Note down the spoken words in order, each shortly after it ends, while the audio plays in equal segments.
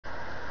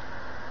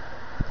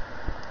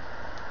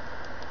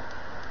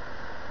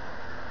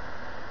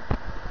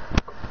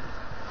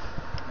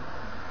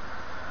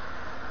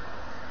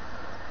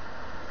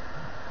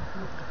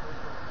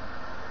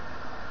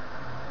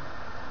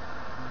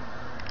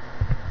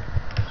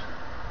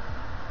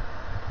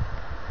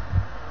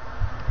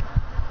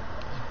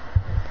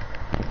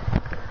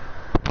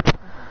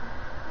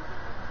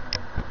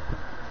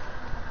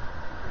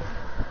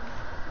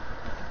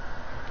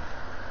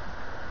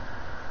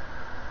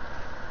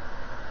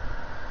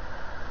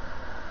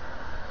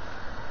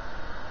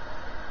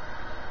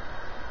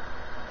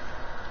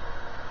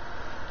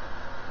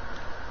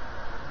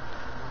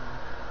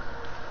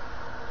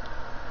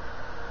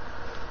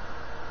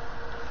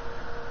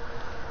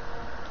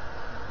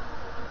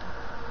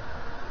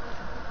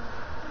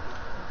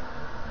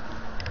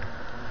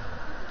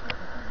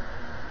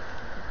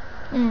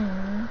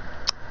Hmm.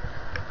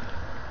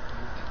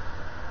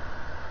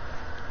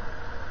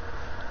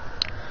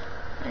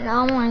 And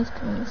all my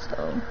screen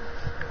so.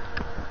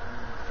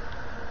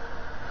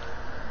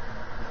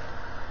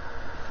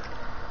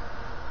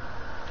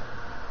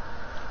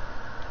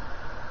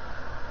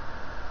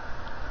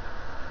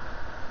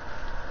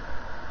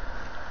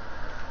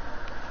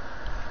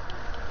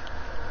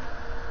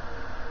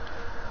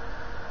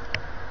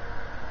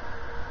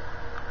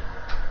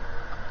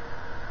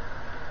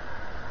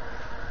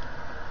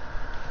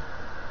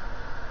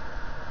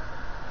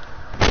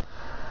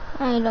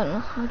 I don't know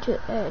how to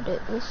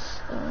edit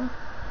this, so.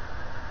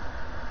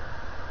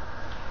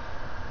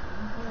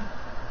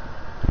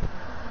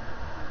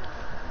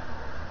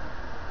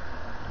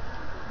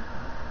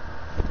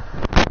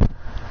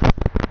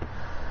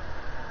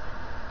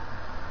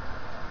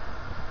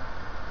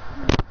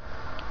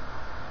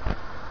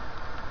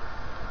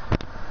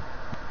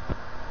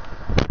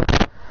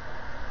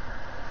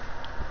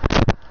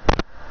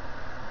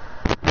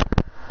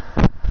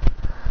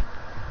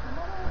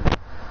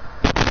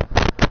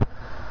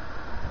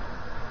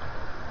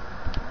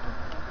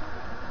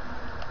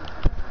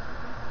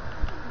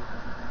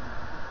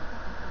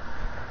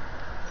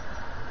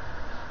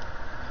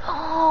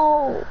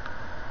 Oh!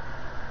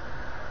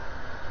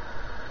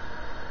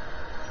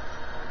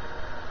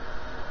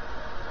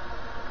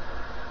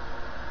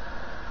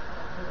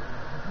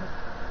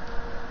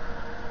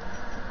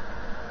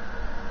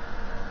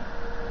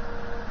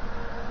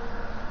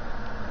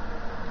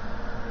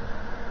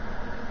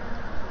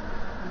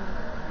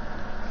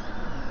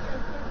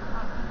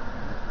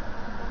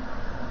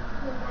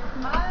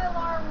 My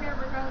alarm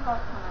never goes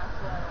off when I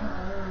play.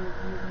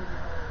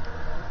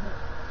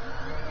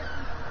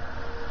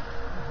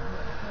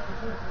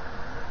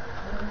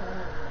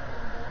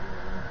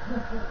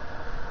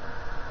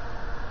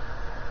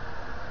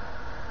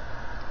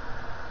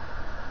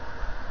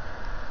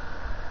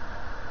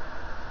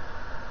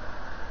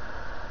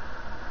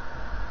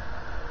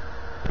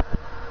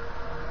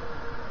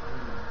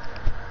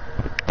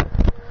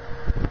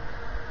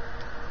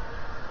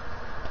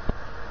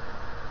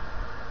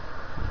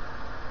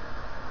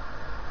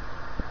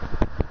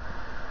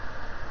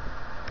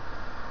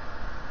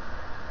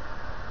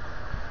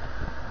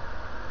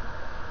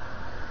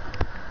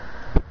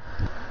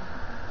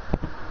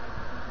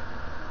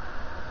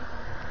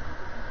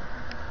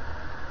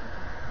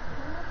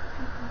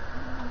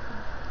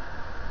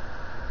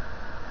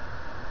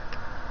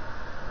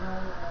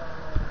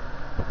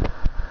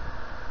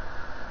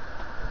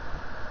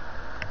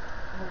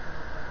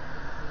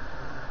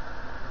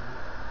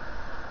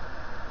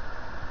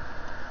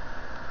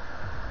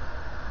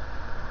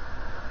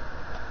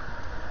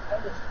 I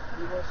just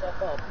blew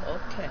myself up.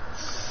 Okay.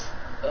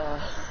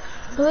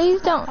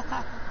 Please don't.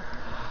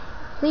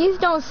 Please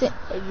don't sing.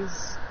 I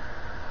just,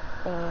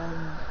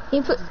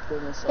 You put. just blew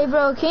myself Hey,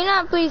 bro, up. can you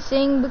not please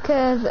sing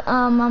because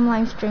I'm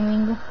live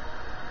streaming.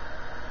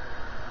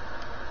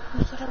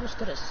 I said I was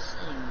gonna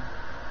sing.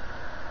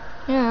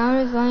 Yeah,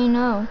 I'm just letting you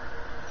know.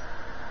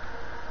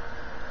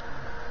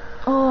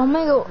 Oh, I'm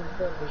gonna go.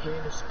 I'm over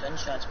hearing the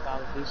gunshots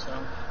probably, so.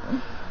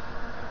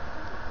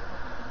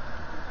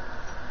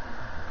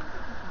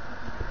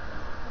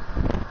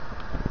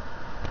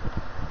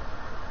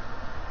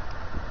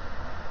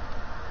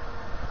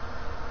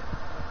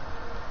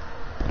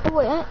 Oh,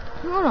 wait,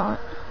 hold on.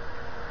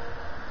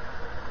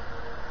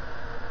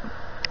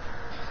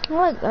 I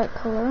like that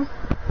color.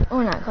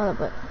 Oh, not color,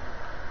 but.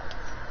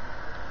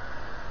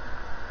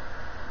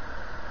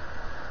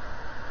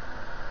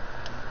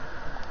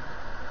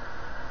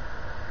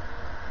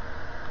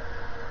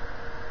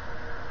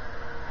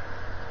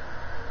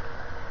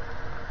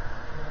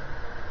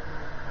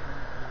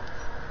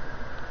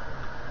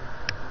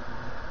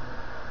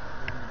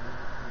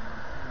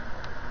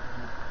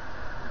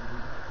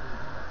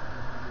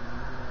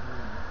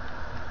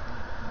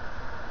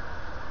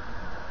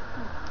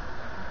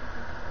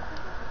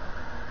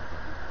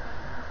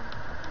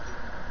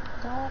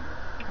 Dad,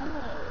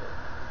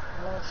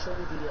 I wanna show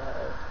you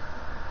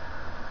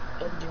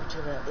the, ending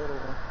to that little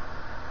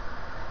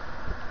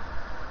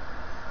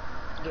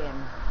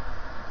game.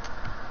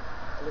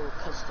 A little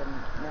custom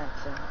map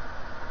thing.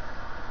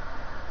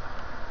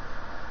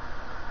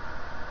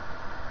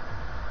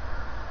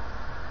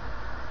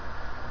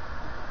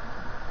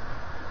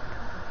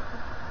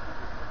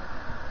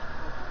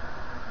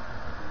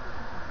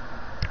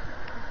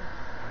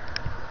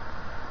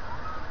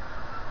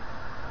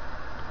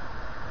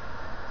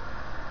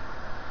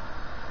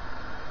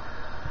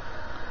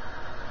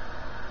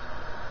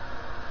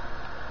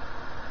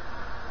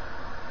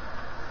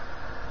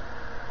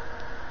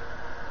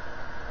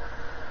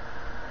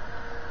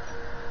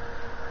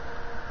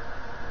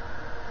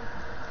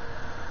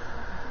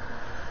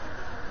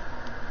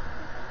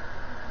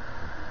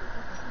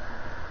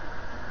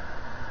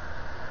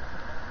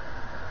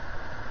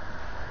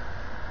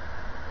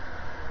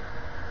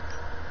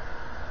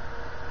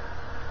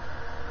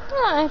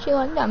 I actually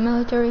like that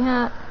military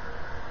hat.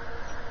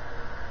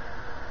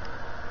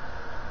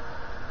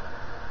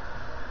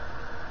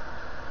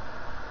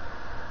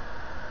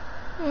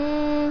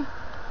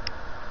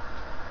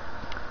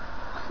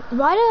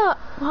 Why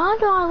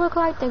do I look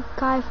like the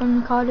guy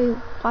from Call of Duty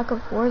Black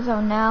Ops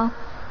Warzone now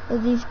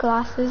with these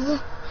glasses?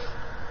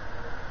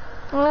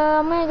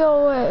 I'm gonna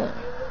go away.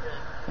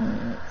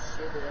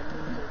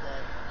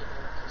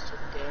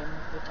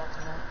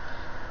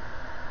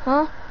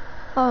 Huh?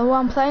 Oh, what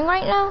I'm playing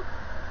right now?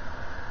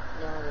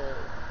 No,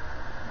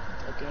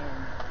 the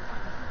game.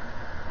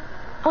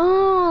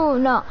 Oh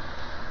no.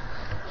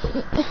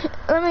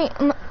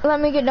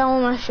 let me get done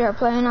with my share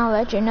play and I'll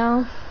let you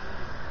know.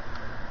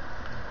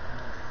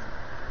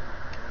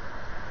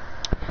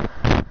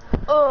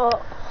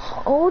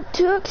 Oh,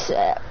 to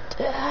accept.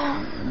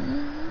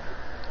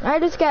 I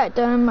just got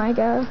done, my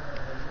guy.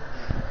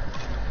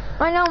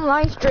 I know I'm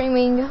live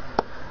streaming.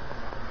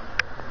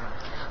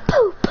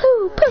 Poo,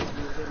 poo, poo.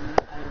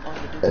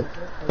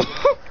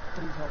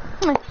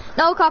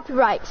 No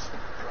copyrights.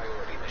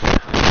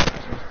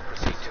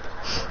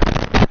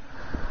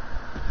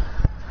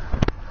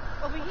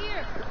 Over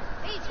here.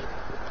 Agent,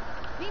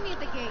 meet me at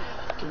the gate.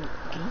 Can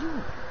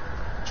you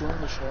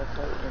join the share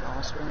play and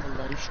also in the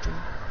live stream?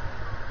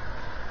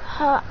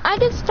 I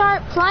did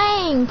start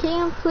playing.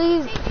 Can you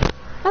please?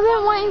 I've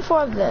been waiting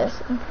for this.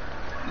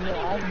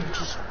 Yeah, I'm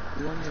just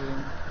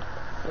wondering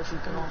if you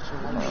can also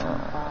live stream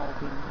while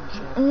being on the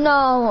share.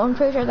 No, I'm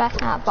pretty sure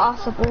that's not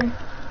possible.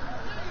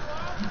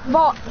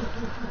 But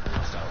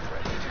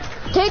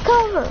take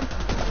cover.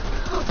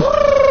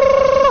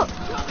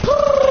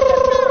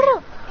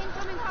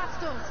 Incoming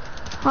hostiles.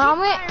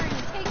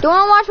 Do you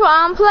want to watch what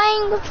I'm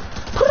playing?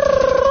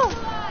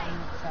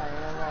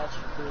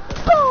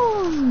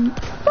 Boom,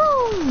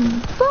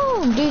 boom,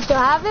 boom. Do you still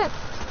have it?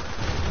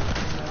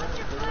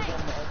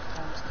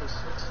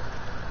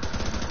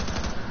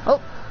 Oh.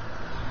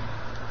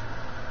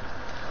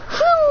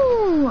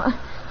 Whew.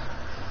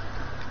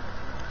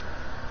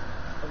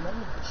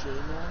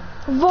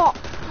 What?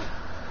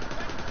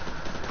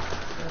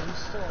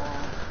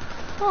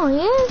 Oh, he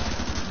is?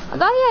 I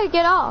thought he had to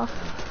get off.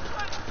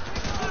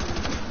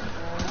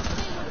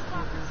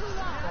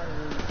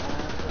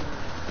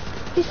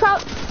 He's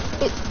probably...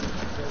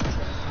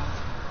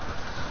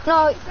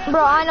 No,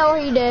 bro, I know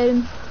he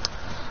did.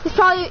 He's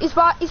probably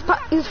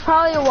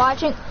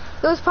watching...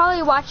 He was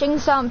probably watching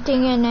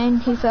something and then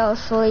he fell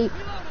asleep.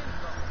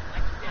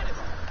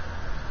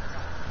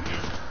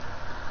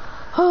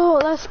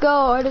 Oh, let's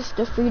go. I just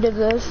defeated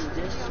this.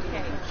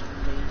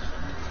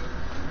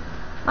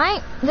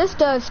 This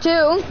does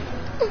too.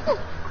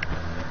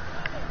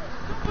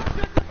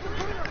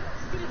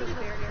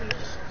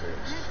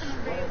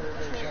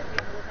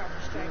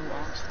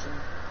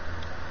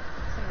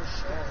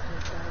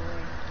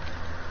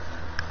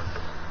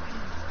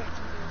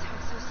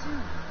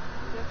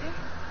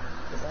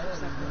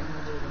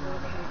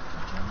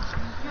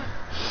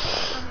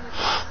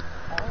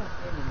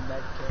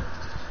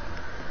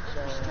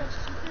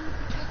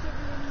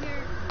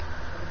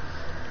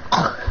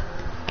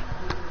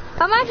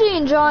 I'm actually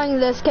enjoying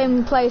this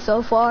gameplay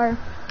so far.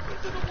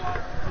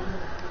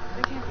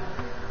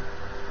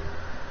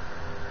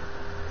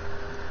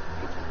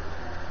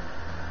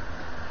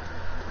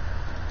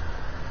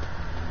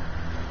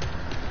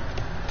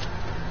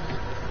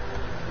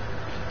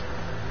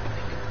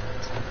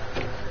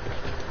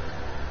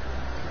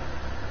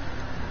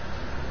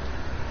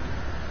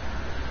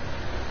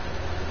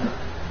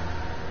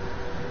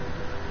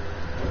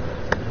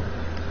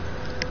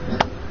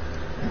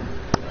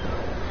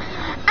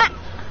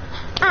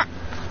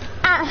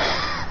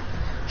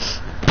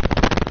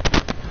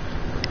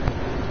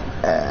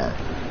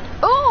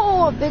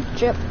 Oh, a big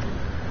chip.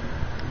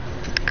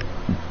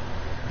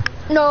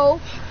 No.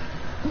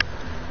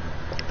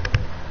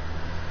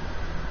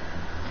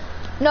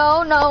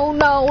 No, no,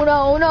 no,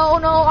 no, no,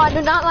 no. I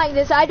do not like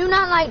this. I do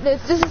not like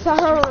this. This is a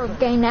horror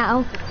game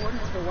now.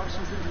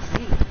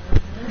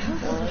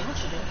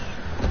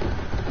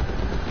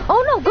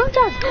 Oh no,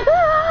 gunshots!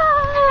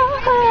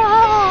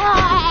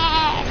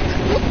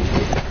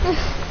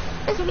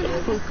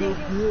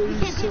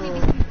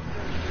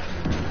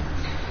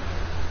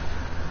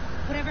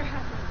 Whatever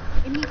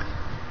happened, it needs...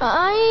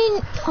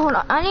 Hold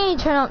on. I need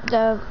to turn up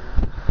the...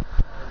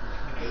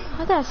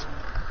 I guess.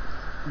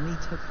 We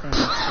took things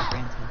for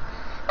granted.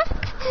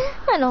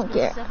 I don't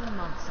care. 7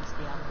 months since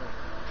the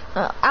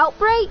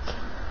outbreak.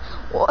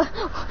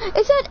 Outbreak?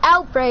 It said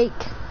outbreak.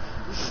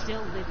 We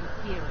still live in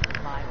fear of the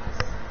virus.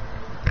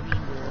 3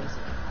 wars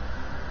ago.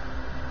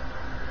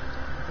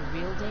 The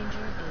real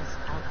danger is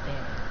out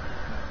there.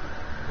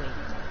 Wait.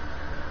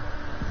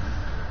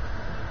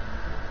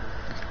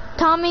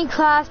 Tommy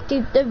Class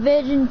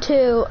Division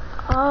 2.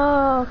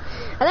 Oh,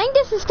 I think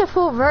this is the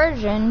full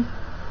version.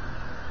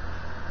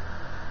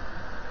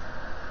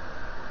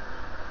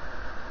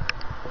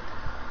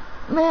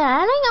 Man,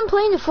 I think I'm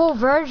playing the full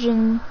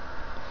version.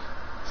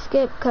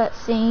 Skip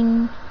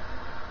cutscene.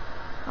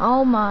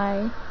 Oh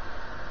my.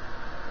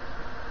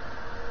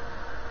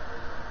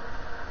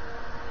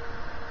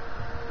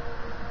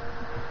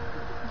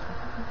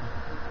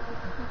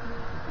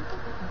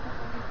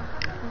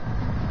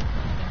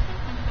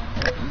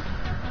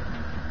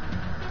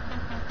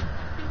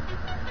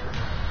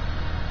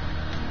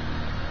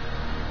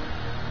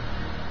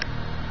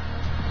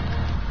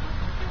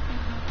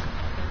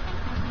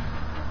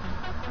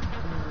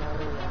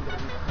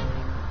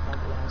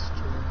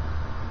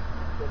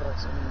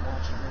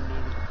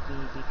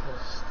 me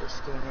because this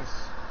game has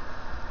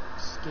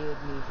scared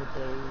me for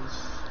days.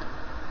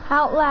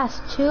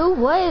 Outlast 2?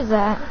 What is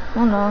that?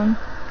 Hold on.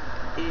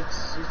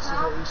 It's a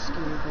very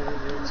scary game.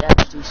 It's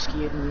actually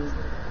scared me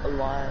a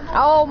lot.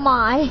 Oh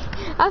my.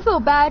 I feel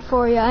bad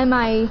for you. Am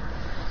I?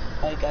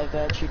 Like, I've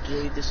actually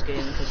played this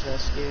game because of how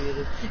scary it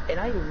is. And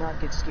I do not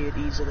get scared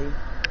easily.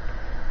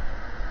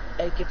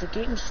 Like, if a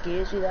game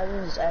scares you, that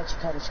means it's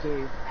actually kind of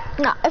scary.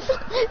 No,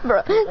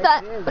 bro.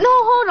 That,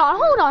 no, hold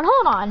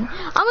on.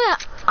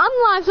 I'm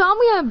live, so I'm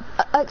gonna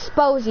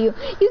expose you.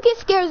 You get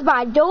scared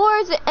by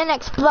doors and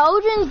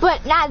explosions,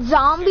 but not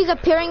zombies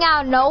appearing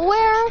out of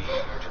nowhere.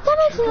 That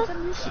makes no.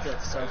 I'm used to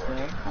that stuff,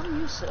 man.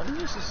 I'm used to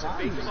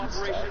zombies and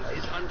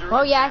stuff.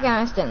 Well, yeah, I can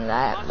understand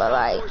that, but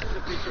like.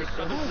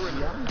 When I was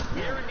young,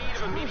 You're in need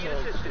of immediate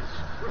assistance.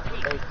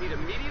 Repeat, need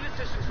immediate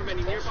assistance from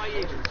any nearby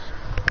agents.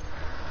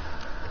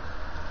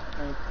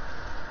 like,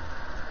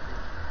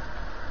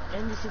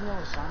 anything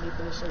else, zombie,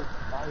 but it's so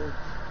wild.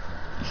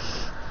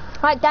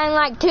 Like Dying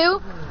Light 2?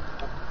 Yeah,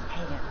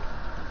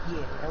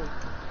 that was,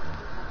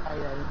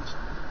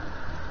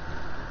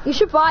 You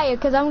should buy it,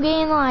 because I'm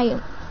getting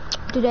like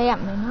today at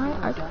midnight.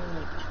 I'm dying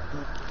like,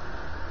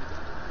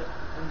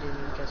 one day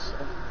I guess so.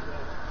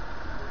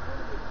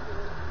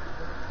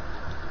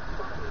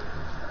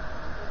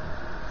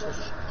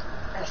 Just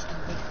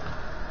estimate.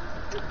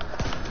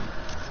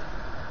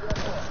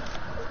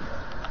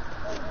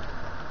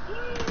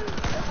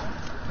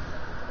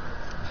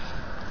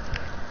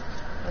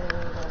 And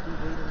I'll be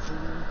waiting for you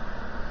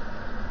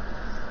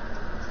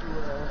to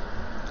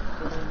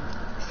get in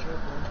the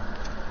circle.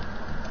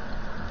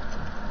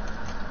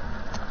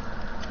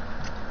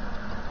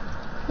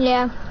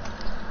 Yeah.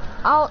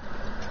 I'm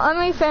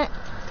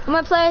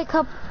gonna play a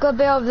good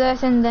bit of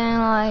this and then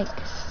like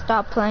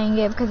stop playing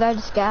it because I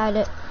just got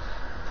it.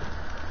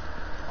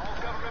 All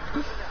government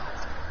personnel,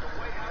 the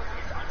White House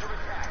is under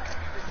attack.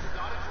 This is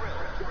not a drill.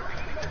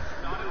 Repeating, this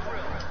is not a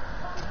drill.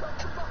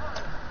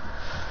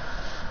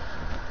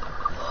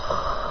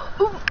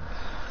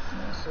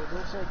 Yeah, so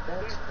those like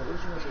that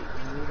explosion was like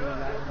really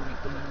loud and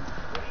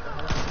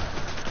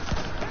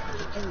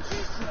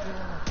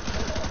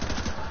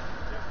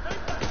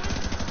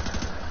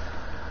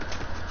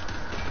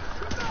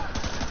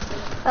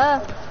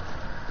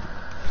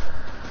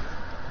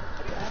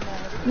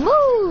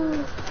Woo!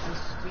 the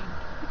scream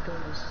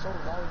was so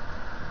loud.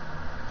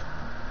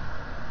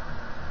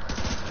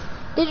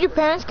 Did your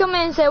parents come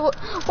in and say,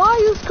 why are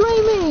you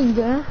screaming?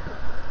 I've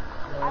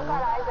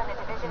got eyes on a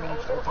division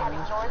agent heading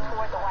north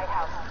toward the White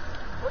House.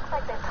 Looks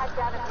like they've cut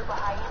down a group of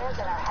hyenas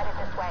and are headed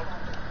this way.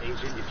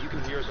 Agent, if you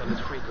can hear us on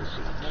this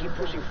frequency, keep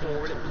pushing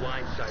forward and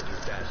blindside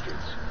these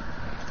bastards.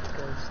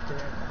 Because they're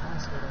at the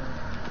hospital.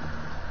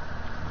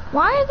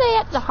 Why are they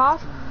at the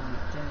hospital?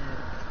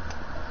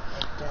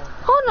 Dad.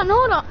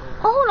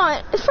 Hold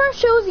on.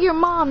 First it was your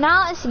mom,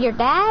 now it's your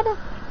dad? Well,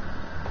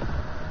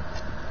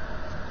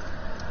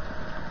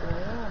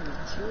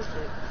 she was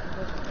like, she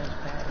wasn't as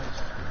bad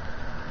as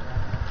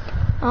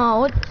Oh,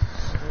 what?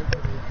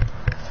 surgery.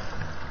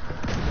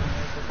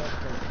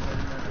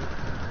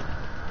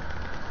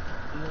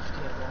 He just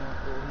can't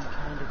walk, or he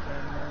kind of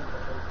can now,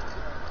 but like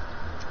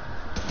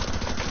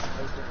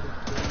the big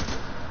baby,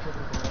 he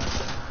couldn't walk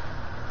now.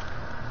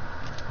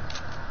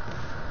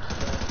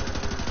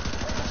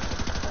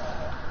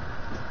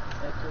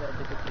 After that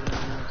big baby, he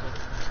was like,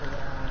 chill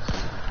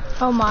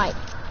out. Oh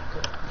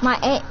my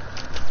aunt.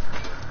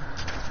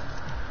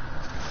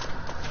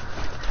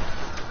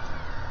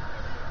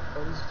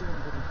 Oh, he's doing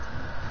really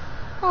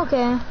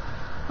Okay.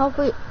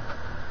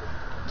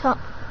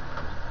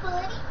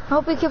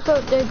 Hope he keeps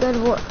up the good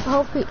work.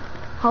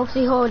 Hope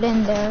he hold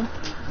in there.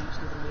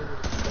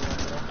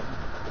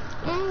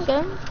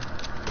 Okay.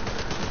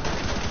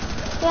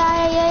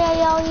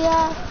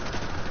 Yeah.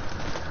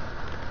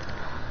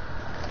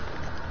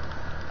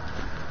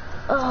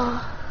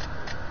 Oh.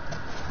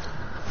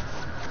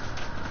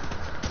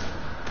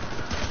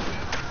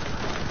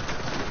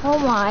 Oh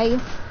my.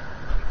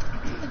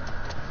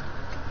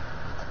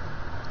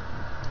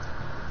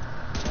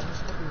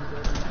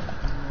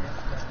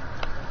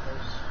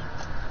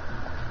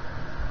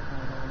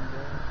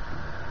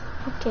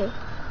 Okay.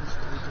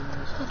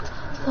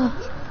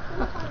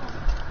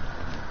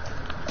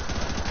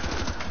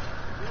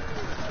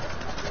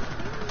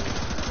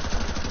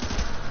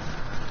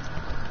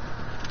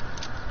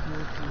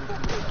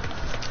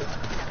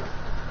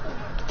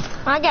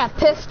 I got a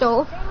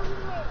pistol.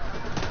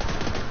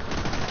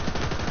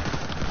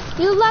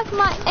 You like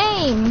my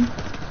aim.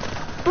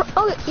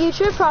 Oh, you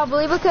should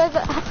probably because.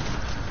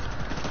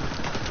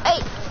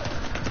 Hey,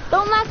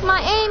 don't like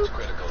my aim.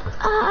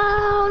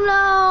 Oh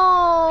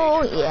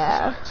no.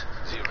 Yeah.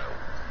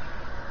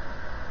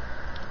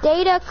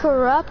 Data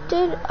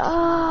corrupted.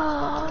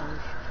 Oh.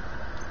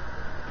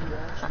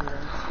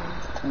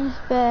 Let's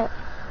bet.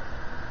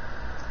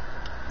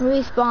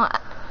 Respawn.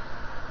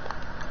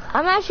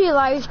 I'm actually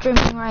live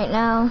streaming right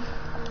now.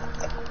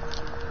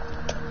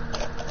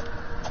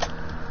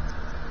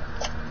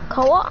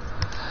 Co-op?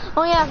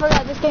 Oh yeah, I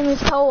forgot this game is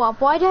co-op.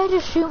 Why did I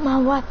just shoot my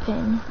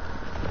weapon?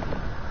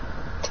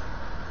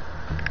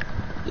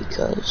 It's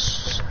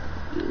because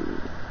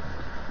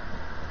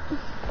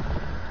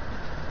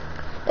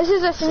This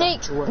is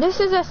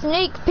a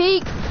sneak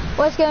peek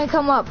what's gonna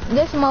come up.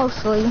 This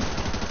mostly.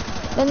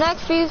 The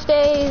next few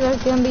days are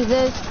gonna be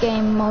this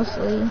game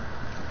mostly.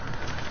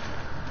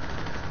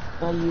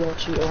 you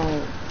actually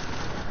aren't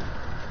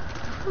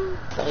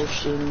live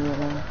streaming right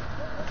now.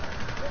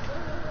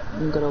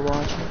 I'm gonna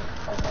watch it.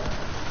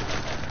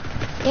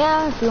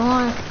 Yeah, if you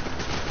want.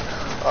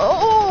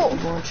 Oh!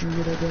 I'm watching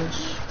it, I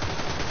guess.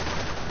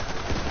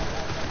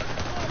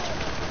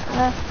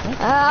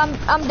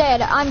 I'm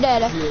dead. I'm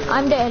dead.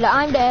 I'm dead.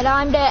 I'm dead.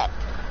 I'm dead.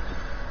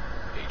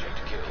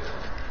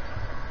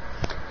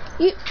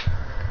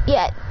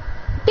 Yeah.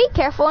 Be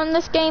careful in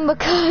this game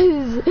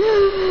because,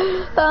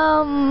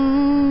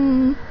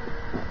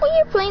 when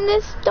you're playing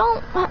this,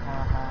 don't,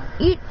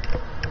 you.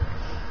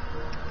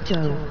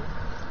 Joe.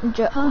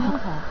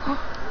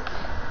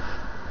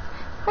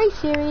 Are you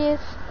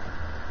serious?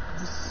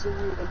 The sword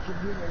of your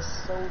humor is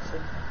so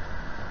funny.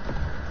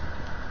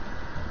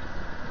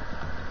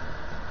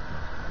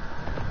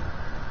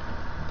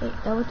 Wait,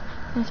 that was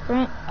my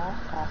sprint.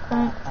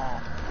 Sprint.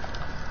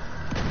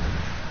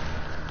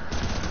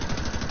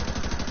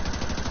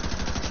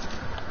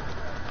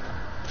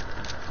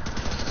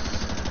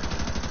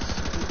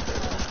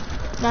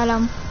 Got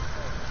him.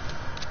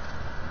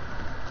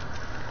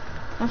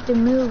 I have to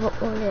move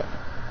over it.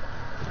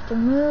 Have to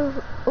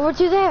move over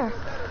to there.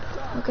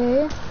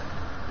 Okay.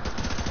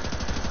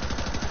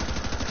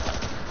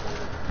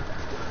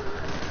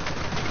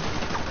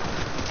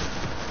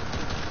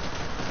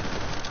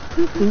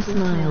 Poo-poo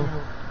smile.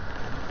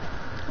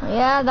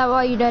 Yeah, that's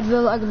why you did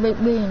feel like a big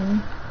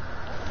bean.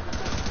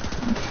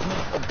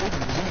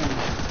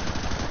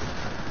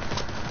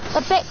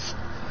 A big.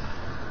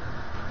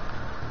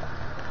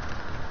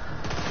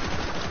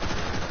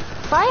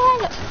 If I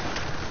had,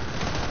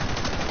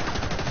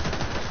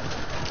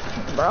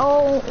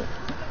 bro.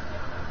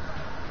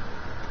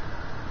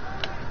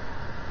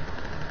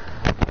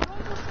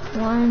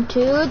 One,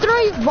 two,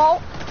 three,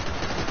 bolt.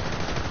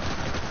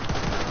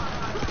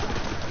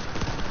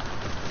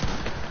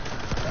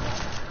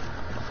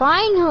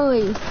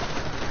 Finally.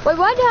 Wait,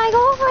 why did I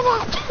go over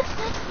that?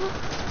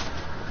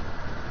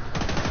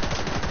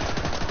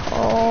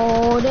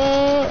 Hold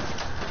it.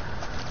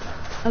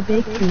 A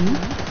big tree.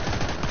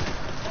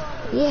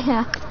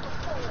 Yeah.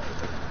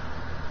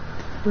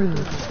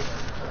 Bruise.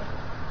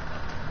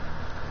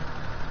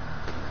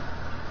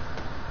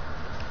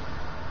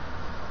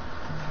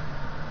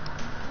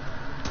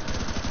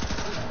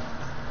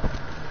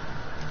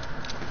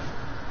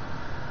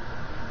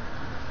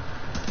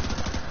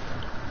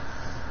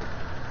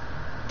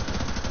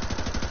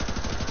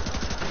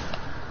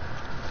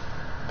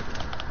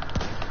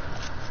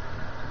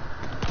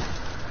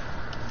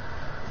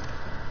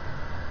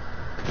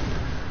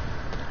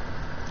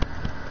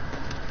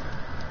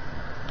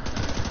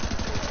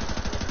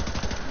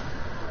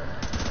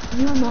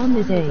 Your mom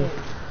is a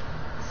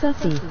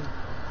sussy.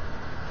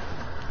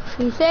 If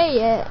you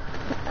say it,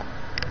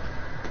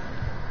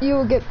 you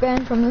will get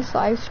banned from this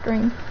live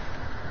stream.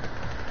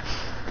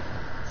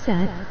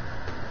 Sad.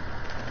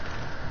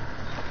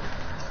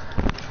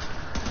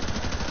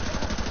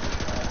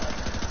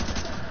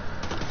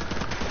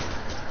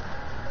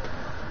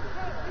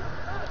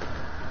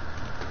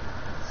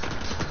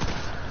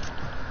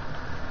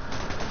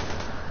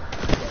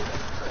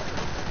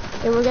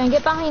 Okay, we're gonna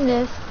get behind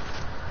this.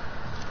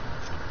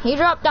 He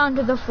dropped down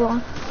to the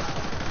floor.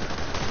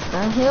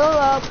 And heal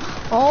up.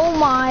 Oh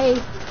my.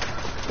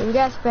 We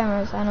got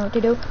spammers. I know what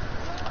to do.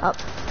 Up.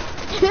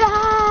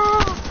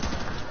 Ah!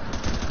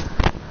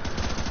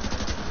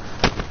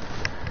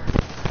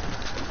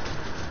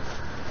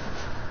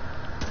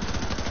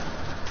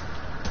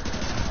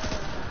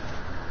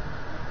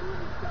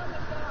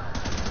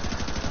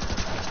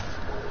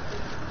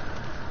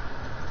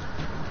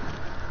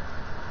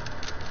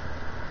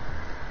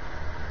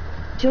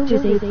 Joe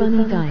is a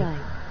funny guy.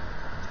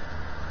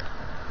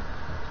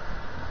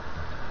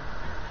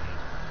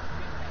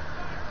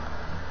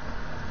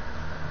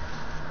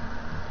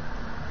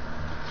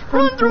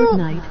 Run through.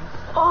 Fortnite.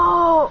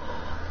 Oh!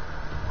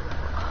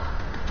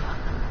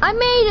 I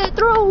made it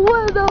through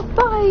with a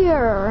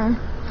fire.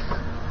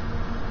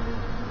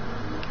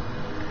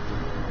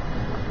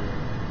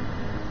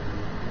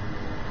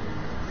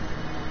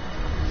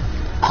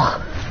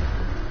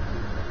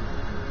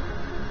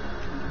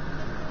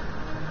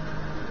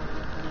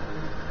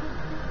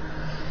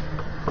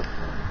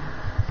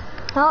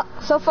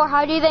 So far,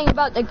 how do you think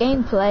about the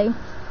gameplay?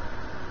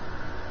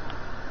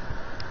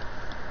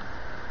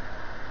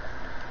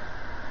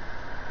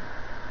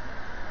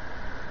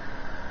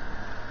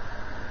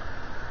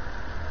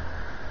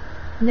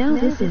 Now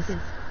this is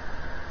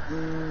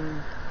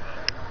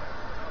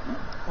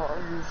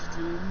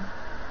Harvested.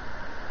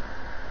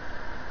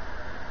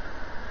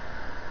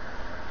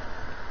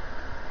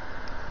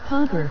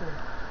 Hopper.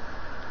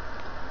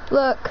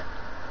 Look.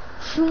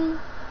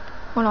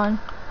 Hold on.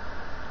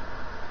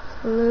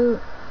 Loot.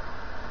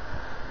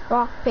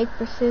 Rock,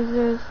 paper,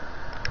 scissors.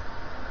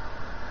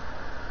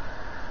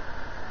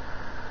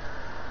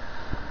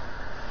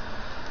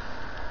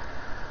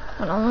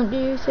 Hold on, what do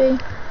you say?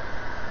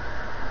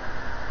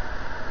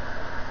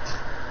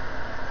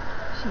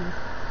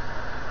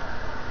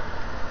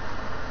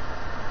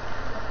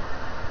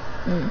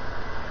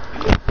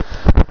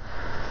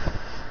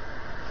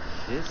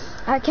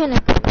 I can't.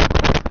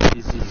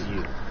 This is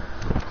you.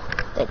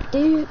 The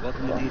dude.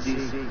 Welcome to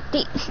DC.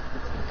 DC.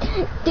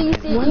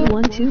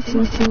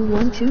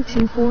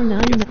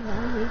 11222122499.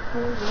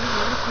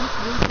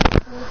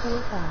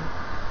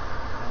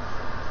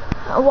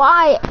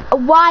 Why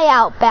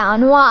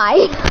outbound?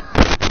 Why?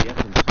 The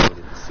Ephraim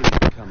floated the city to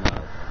become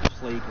a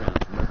playground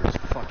for murderous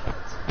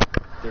fuckheads.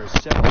 There are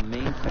several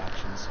main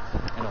factions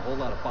and a whole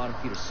lot of bottom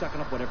feeders sucking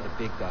up whatever the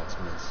big dogs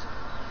miss.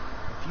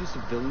 A few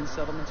civilian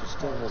settlements are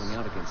still holding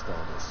out against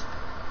all this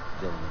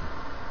villainy.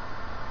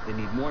 They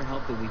need more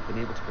help than we've been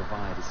able to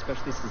provide,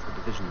 especially since the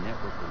division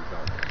network went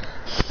dark.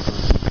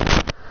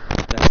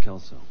 That's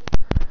Kelso.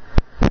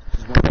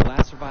 She's one of the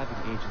last surviving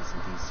agents in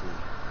DC.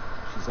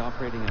 She's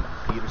operating in a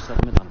theater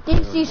settlement on a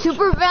DC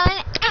super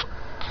villain.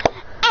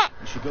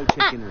 You should go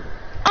check in with her.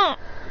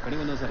 If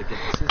anyone knows how to get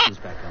the systems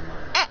back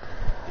online,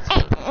 it's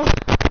her.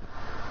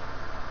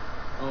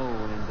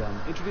 Oh,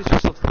 and introduce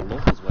yourself to the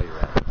locals while you're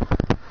at it.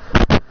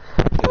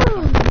 You'll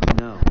come to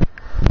know.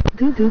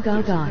 Goo goo There's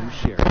a gaga. new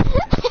sheriff.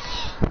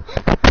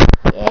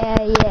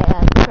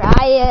 Yeah,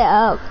 try it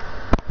up.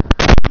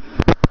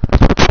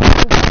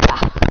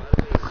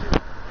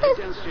 Head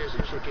downstairs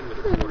and check in with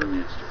the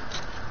quartermaster.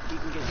 He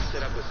can get you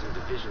set up with some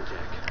division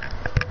tech.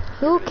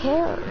 Who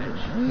cares?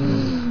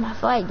 I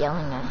feel like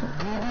yelling at him.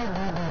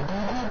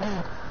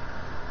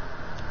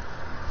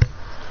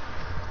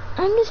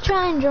 I'm just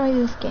trying to enjoy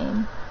this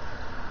game.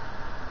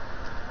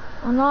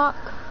 Unlock.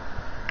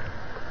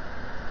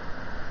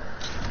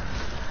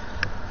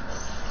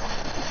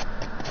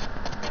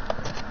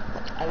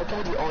 I look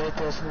like the only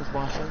person who's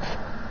watching.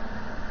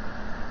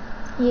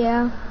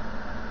 Yeah.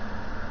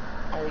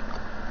 Like,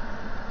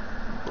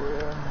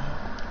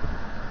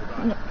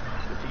 No.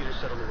 The theater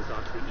settlement is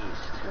off to the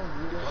east.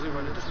 You'll probably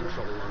run into some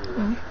trouble along the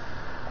way.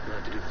 You'll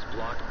have to do this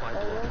block by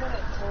block.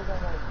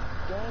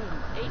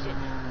 Agent,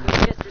 we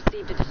just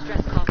received a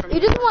distress call from... You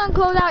just want to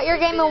close out your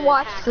game and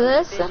watch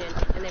this? And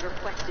they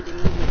requested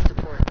immediate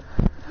support.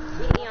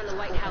 Meet me on the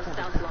White House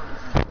South Lawn.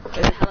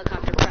 There's a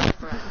helicopter prepped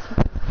for us.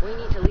 We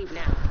need to leave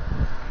now.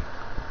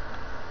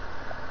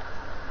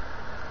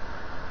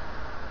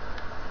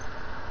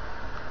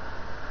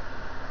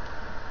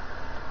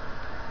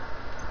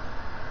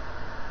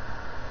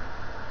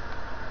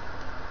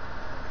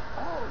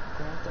 oh,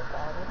 Grand Theft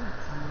Auto 1,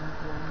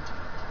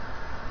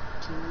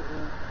 2, 8.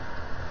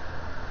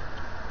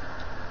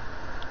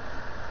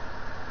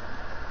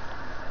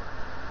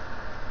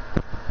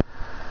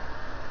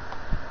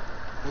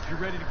 Hope you're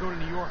ready to go to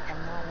New York.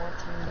 I'm not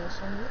watching this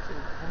on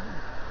YouTube.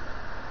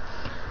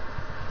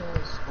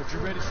 Hope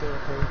you're ready. Say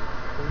okay,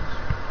 please.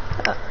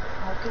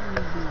 How can we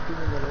be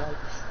doing the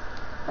lights?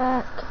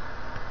 Back.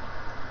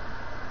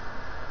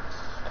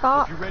 Hope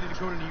Stop. you're ready to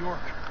go to New York.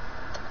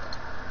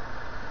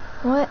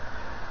 What?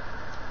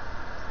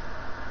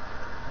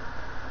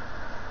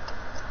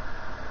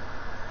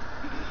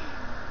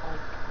 Like,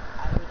 I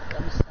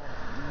just have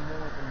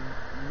more than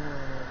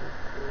one other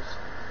person.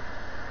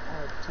 I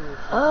have 2 or 3.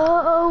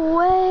 Oh,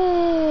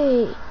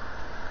 wait.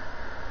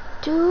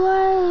 Do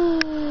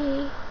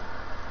I?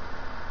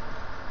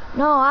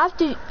 No, I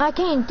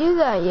can't do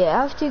that yet.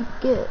 I have to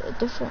get a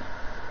different.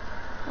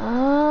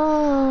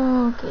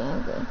 Oh, okay.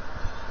 Hey,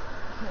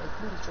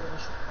 please join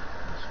us.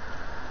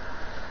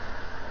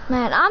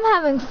 Man, I'm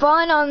having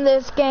fun on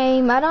this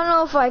game. I don't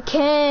know if I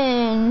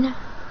can.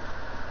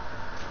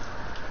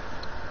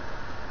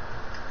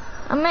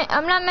 I'm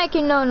not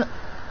making no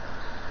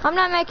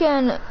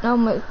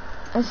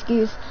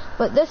excuse,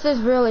 but this is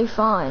really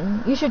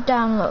fun. You should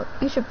download.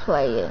 You should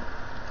play it.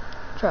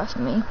 Trust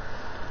me.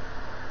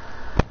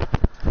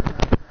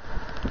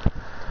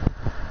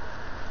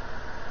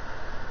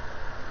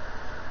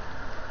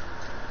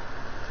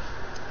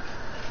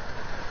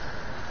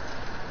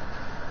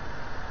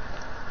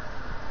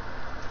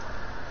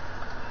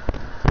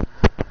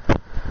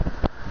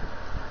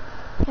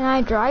 Can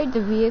I drive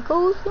the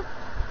vehicles?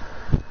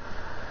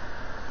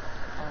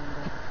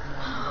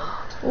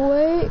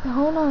 Wait,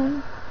 hold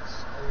on.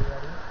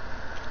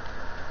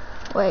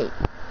 Wait,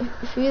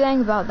 if you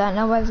think about that,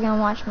 nobody's gonna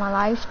watch my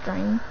live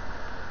stream.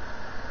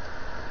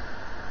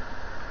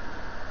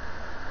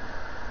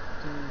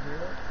 Do you hear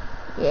it?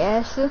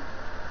 Yes. You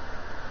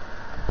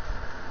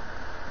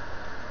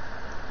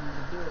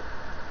can do it.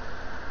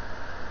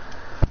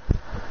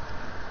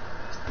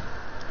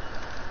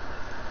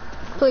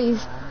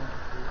 Please.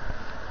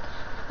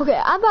 Okay,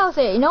 I'm about to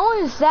say, no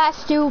one's that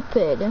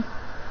stupid.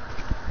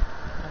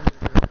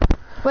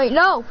 Wait,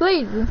 no,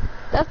 please.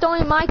 That's the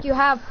only mic you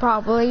have,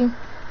 probably.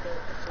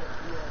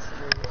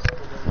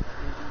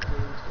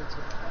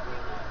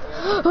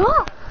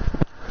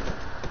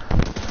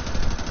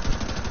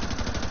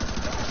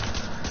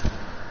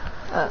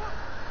 Ah!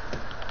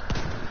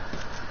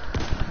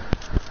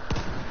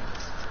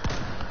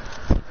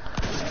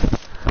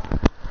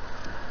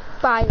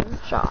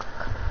 Bioshock.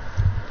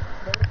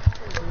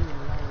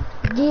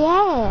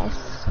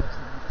 Yes.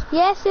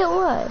 Yes, it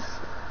was.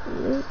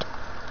 Loot.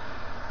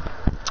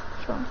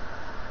 Sure.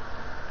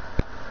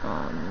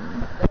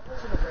 That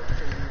wasn't a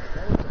retro loot,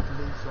 that was a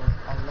blue zone.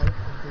 I like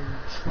the blue.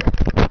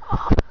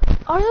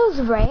 Are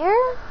those rare? No,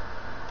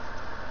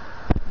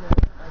 I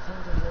think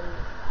they're very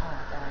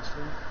hot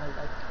actually. I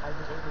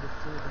was able to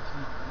feel the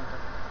heat.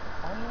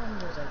 All I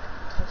was like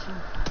touching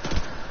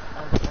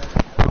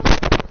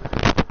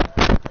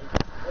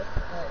what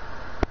the heck?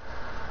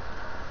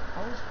 I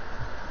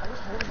was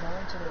holding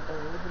on to like a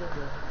little bit of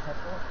the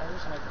pepper. I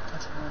was like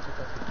touching on to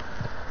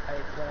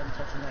what I'm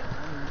touching right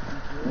now. You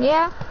feel it?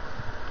 Yeah. I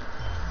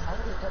was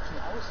touching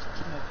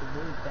like the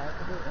very back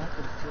of it and I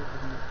could feel the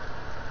heat.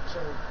 So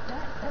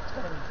that's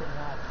gotta be pretty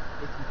hot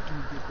if you do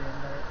get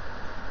burned by it.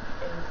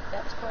 And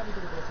that's probably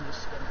gonna go through your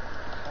skin.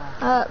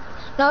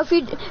 No, if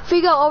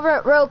you go over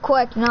it real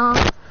quick, no. I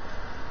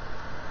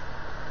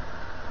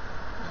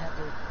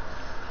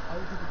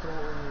would need to go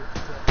over it.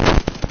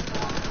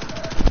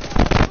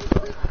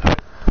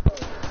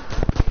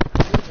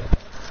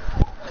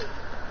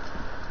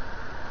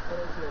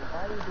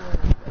 Why are you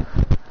doing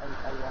a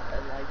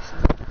live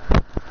stream?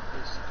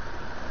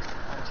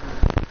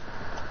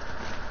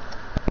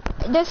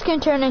 This can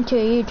turn into a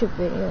YouTube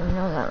video, you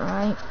know that,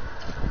 right?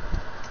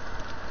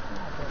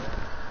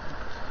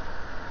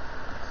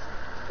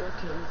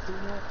 Okay, if you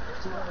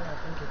want to have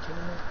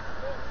entertainment,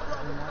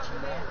 I'm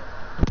watching that.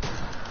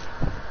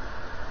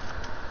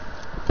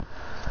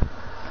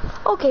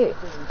 Okay,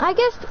 I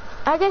guess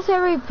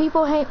everybody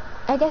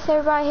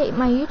hate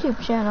my YouTube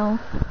channel.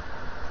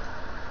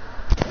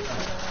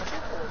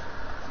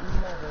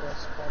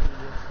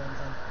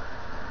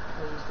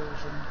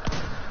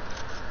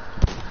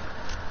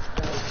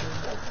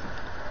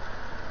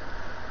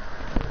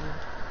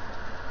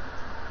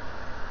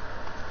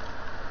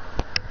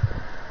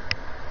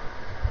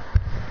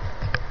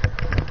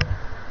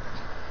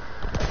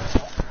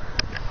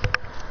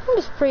 I'm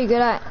just pretty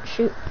good at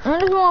shoot. I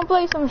just want to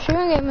play some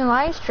shooting game and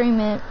live stream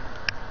it.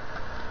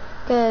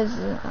 Cause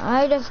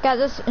I just got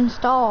this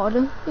installed,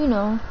 you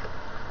know.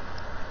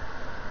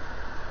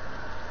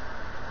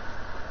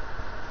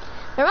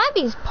 There might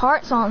be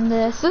parts on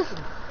this.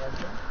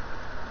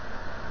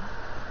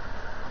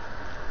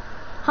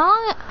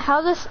 How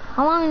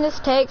long this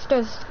takes?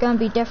 There's gonna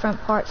be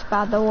different parts,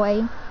 by the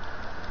way. I'm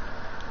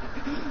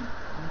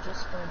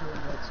just going to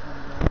what's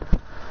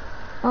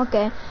my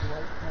Okay. light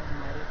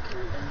magnetic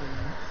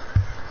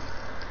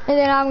And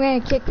then I'm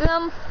gonna kick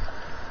them.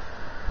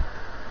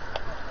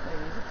 wait,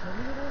 is it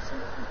permanent or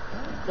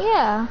something?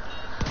 Yeah.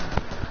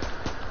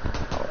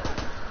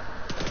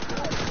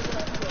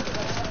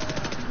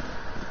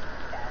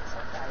 That's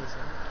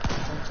surprising.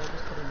 Since I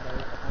just put in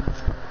light on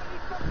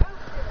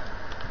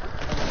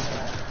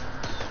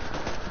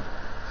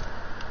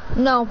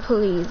the No,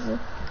 please. someone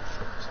in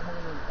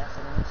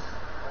SNS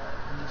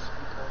used to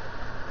be called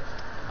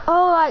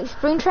Oh, like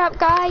Springtrap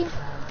guy?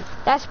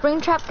 That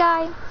Springtrap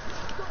guy?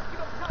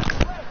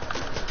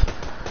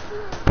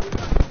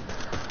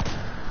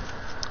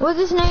 What's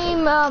his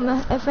name?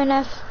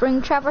 FNF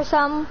Springtrap or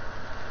something?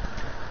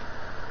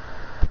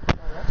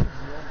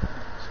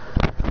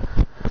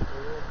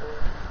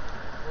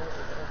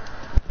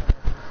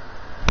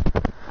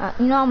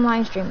 You know I'm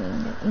live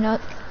streaming. You know.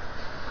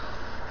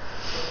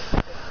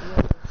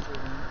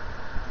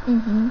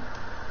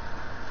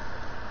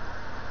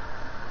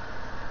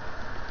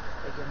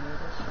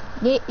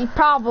 Yeah,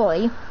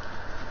 probably.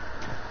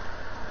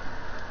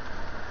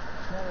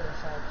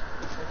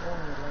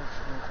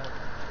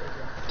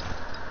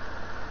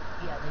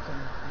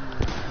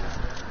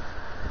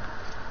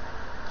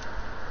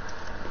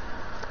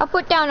 I'll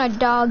put down a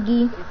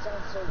doggy. It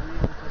sounds so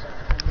weird because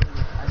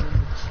I'm in the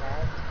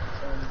chat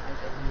and I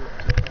can hear it.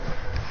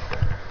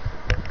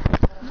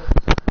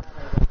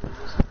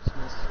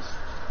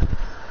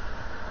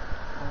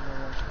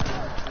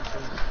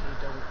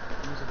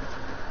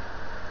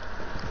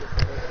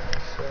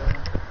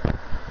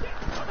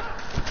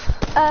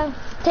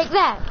 Take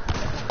that.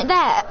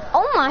 That.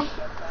 Oh my.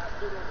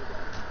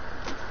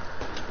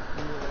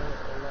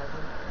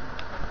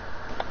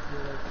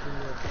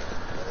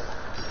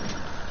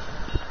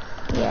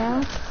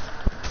 Yeah.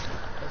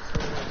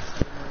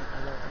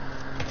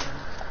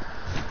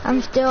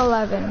 I'm still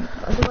 11.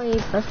 By the way,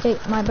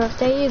 my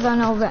birthday is on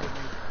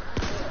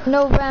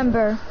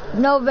November.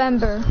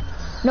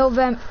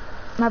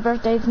 My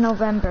birthday is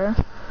November.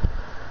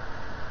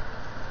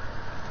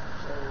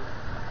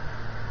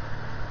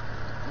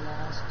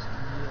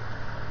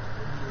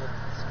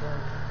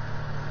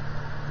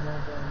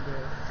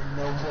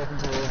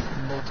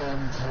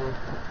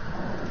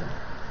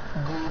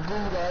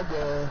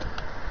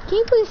 Can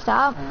you please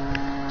stop?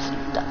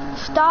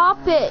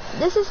 Stop it.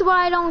 This is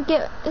why I don't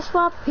get. This is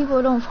why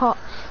people don't fall.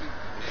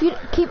 If you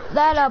keep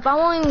that up, I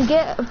won't even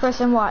get a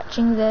person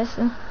watching this.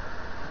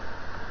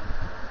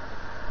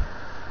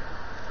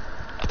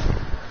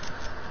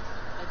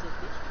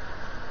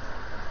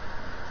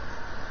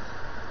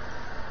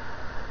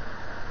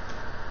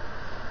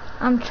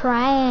 I'm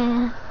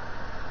trying.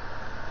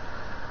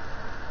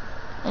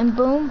 And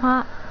boom,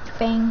 hot,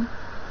 bang.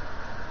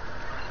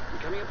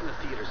 coming up in the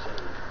theater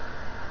settlement.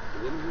 The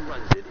woman who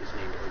runs it is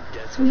named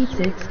Odessa.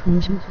 36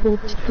 engine full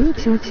 2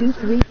 2 2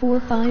 3 4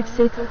 5 6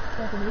 7 8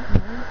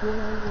 9 4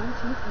 1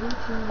 2 3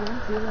 2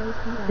 1 0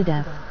 the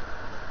death.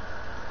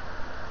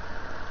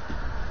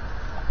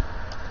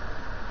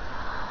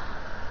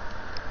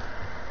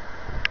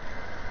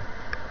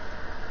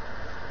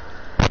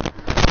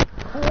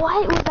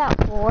 What was that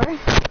for?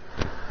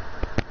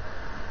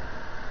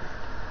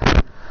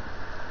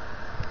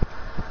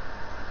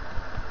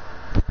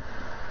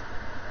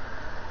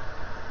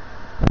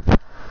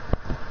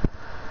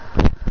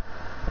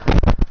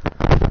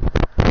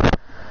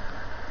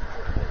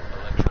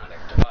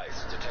 Electronic device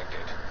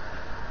detected.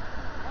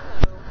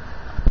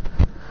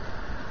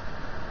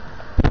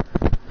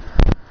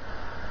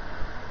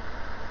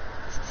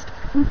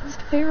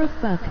 Fair as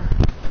fuck.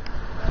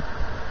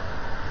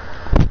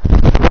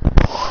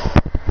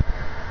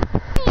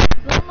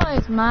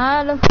 Somebody's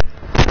mad.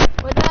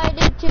 What did I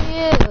do to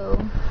you?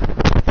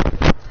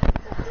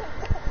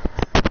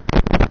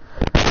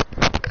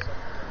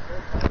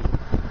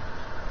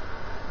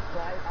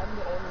 Right, I'm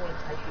the only one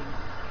typing.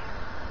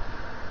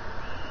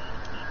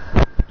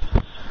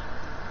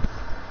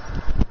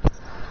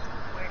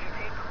 Where'd you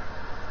take her?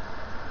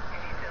 Is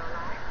she still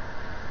alive?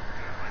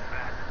 What's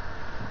that?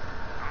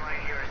 All I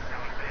hear is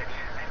some bitch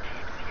that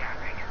keeps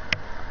yapping.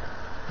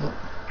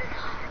 This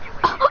is the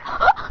situation.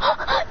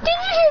 Did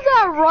you hear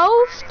that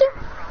roast?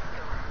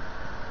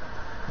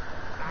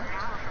 About an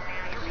hour from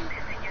now, you'll be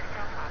pissing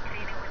yourself off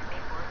pleading with me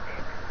for a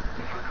fix.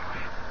 Fuck off.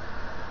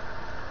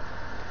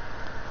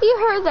 You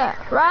heard that,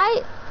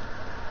 right? Or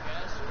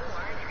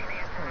you can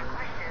answer our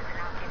questions and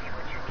I'll give you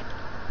what you need.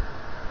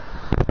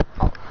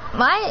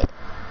 My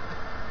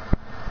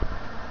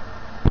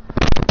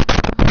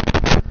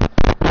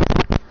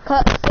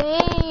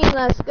cutscene,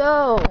 let's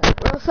go.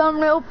 Some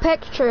real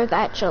pictures,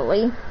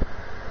 actually.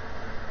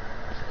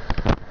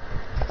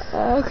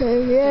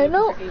 Okay, yeah,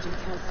 no. Agent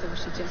Kelso,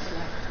 she just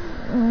left.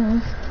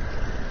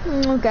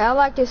 Okay, I'd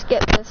like to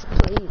skip this,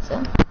 please.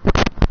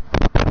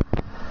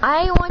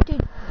 I want to.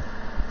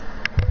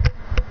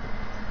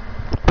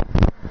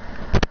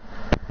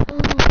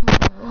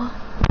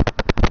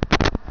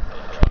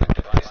 Electronic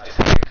device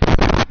detected.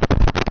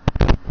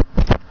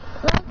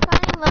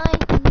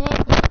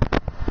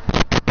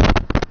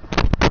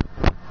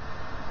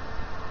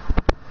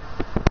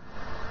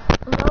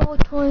 Level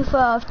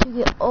 25 to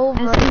get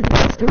over.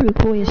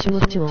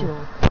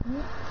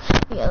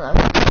 Yeah,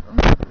 level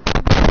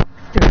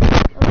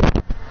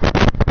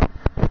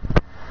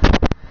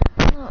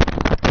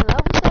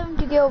 7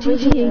 to get over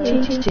here.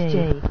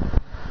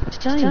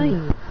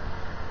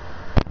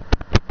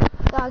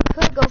 So I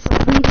could go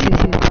from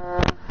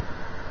here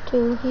to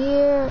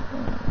here.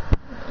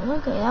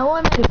 Okay, that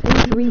one.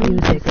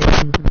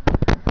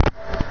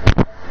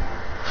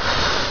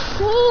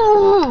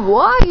 Ooh,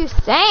 what are you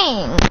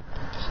saying?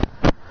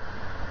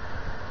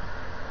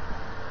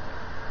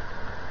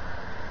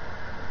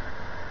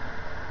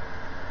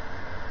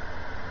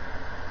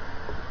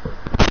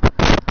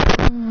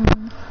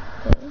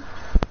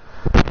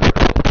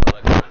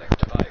 Electronic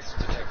device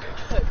detected.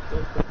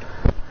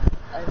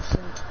 I've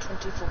sent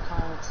 24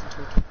 pilots in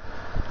Turkey.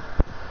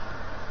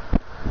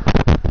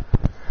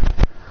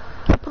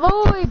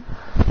 Deployed.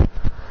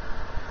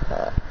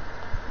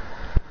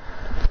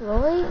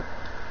 Deployed?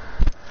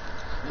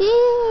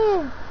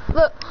 Yeah.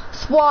 Look,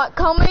 SWAT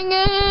coming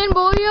in,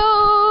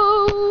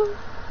 boyo.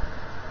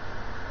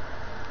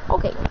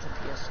 Okay.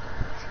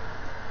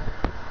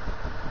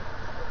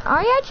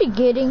 Are you actually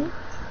getting?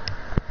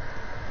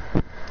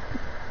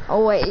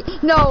 Oh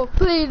wait, no,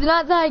 please,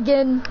 not that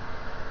again.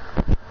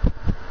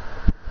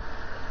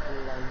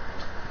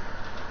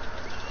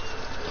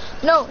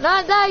 No,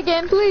 not that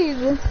again,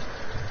 please.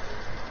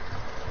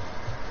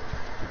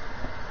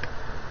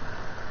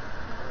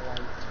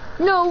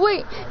 No,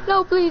 wait,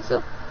 no, please.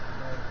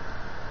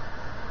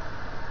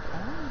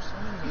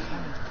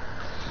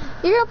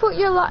 You're gonna put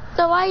your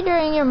the lighter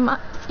in your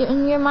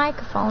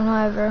microphone,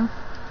 whatever.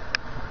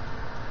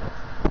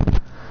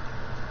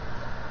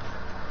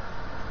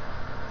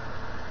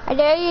 I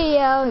dare you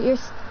yell,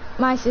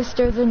 my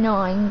sister's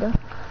annoying.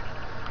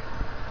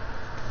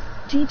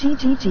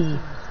 GGGG.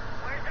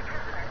 Where's the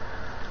prisoner?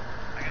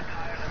 I got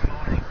tired of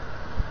moaning.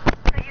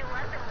 So you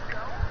let them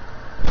go?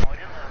 No, I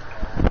didn't let him go.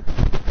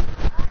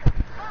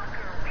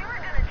 Motherfucker, we were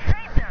gonna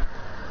trade them.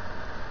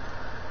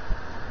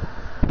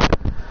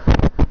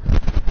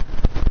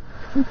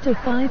 Into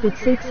 5 at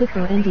 6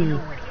 for ND.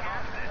 Nobody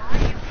asked why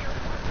you killed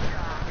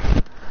Woodstock.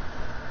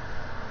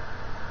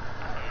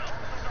 I don't know.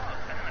 Some dog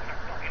sent in their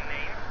fucking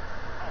names.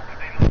 Oh, but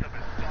they must have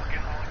been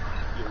stalking all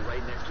across. You're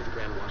right next to the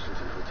Grand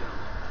Washington Hotel.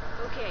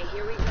 Okay,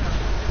 here we go.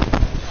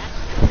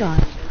 That's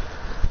God.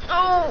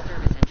 Oh. the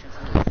service entrance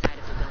on the east side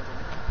of the building.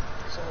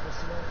 So the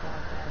slow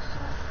podcast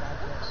and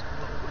progress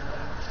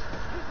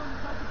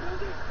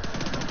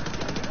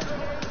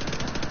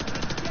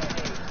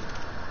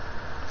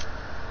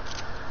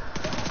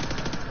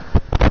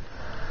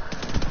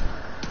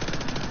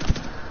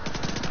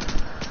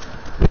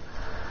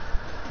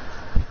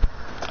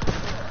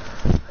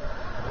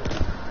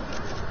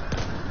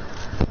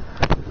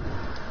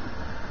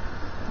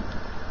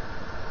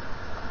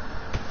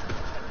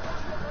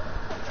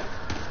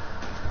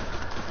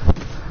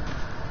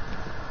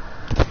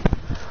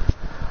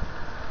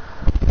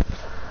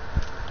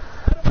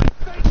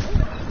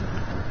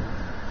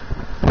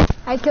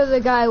I killed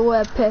the guy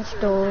with a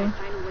pistol. Find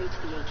a way to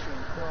the atrium.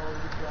 Well, you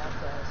dropped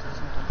that as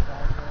isn't on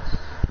progress.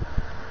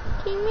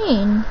 What do you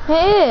mean?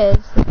 It is.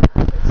 It's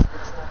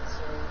not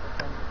saved,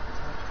 but then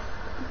it's not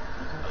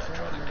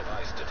Electronic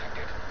device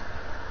detected.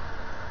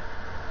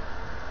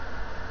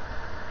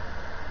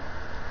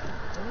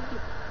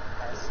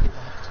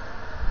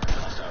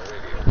 Hostile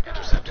radio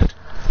intercepted.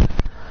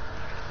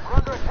 We're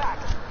under attack.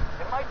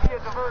 It might be a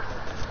diversion.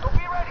 So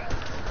be ready.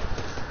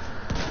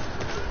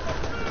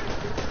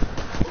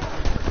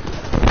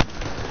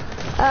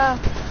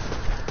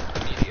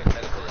 Immediate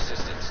medical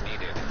assistance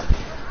needed.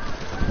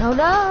 No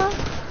duh.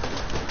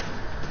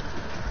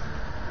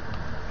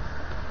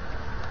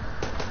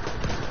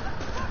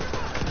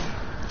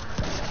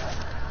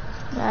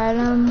 Got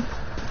him.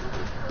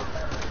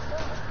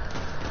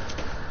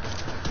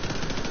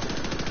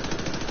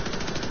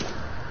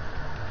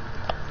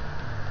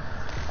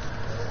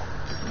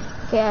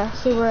 Okay, I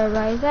see where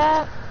everybody's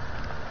at.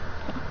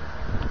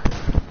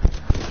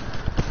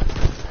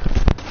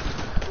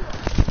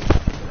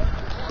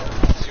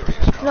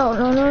 No,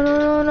 no, no, no,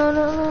 no, no, no,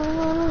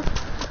 no,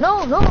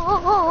 no, no, no,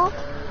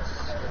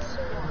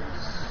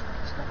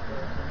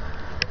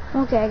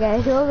 no. Okay,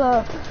 guys, hold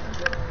up.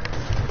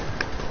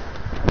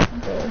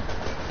 Okay,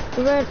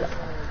 the red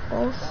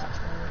pulse.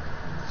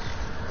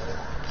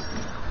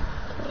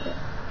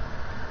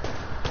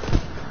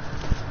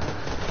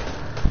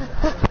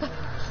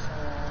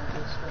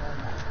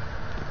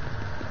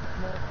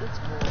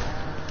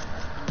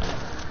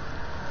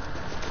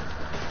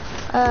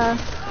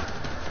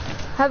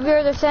 Have you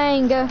heard the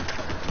saying,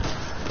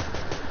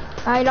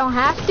 I don't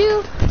have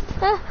to?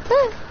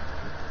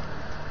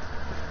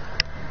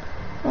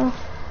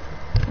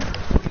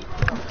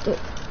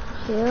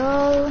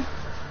 Kill.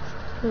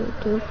 3,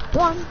 2,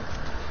 1.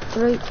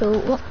 3, 2,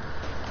 1.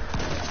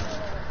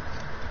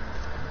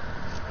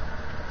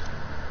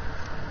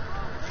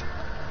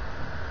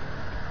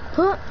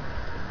 Huh?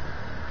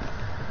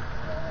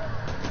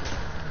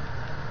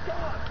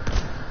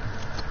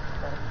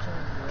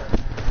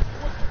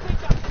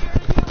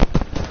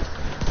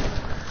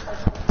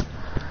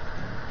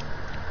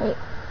 Wait.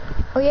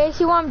 Okay,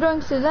 see what I'm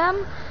doing to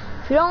them?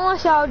 If you don't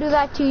listen, I'll do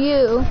that to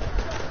you.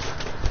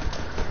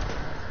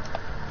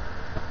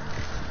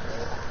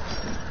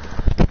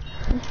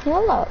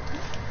 Hello.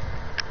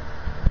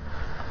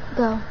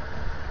 Go.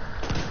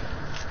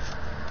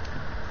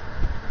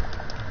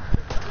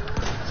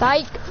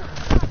 Psych.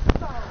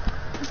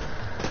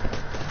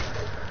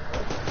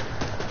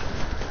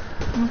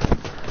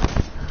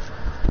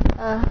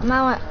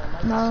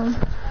 No.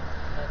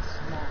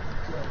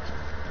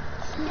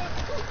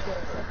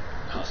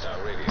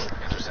 Hostile radio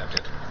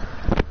intercepted.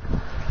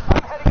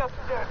 I'm heading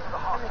upstairs to the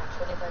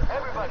hospital.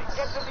 Everybody,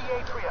 get to the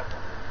atrium.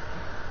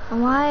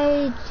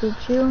 Why did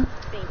you?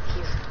 Thank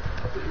you.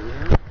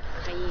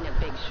 Hyena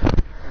Big Shark.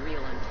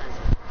 Real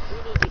unpleasant. We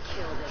need to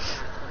kill this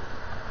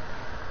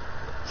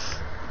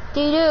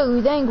asshole.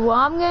 You think what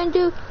I'm gonna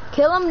do?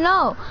 Kill him?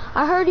 No.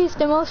 I heard he's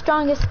the most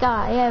strongest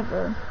guy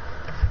ever.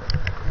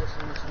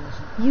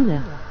 You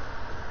know.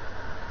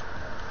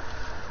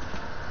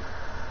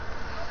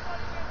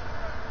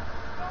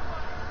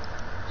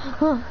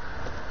 Huh.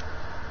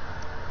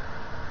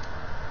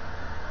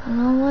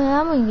 No way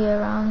I'm gonna get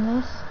around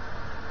this.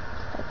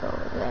 Let's go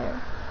over there.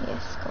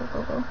 Yes, go.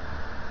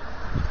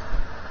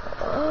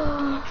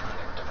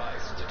 Electronic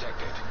device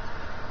detected.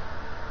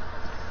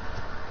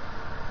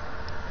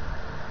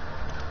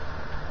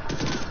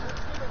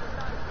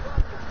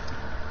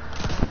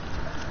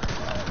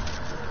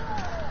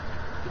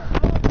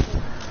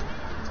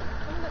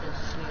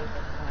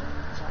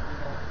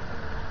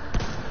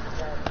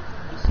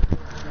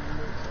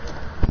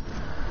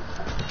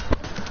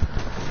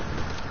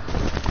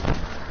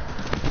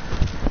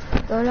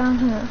 Go down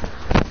here.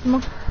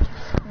 Smoke.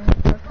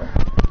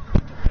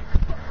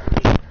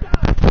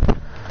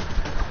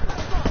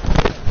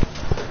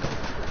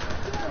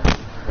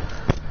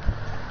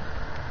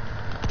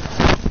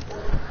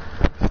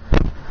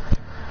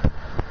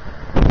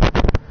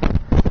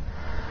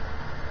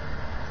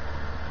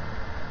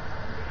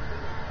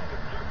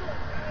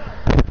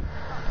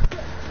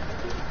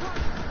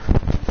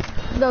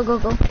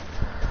 Go.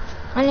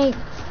 I need to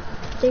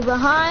stay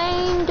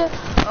behind.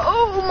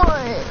 Oh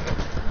my!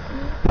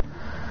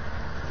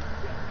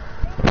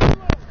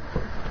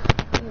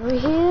 Over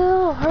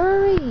here,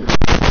 hurry!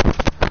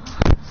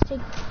 Let's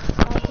take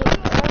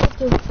forever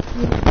to go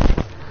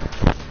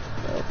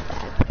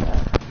back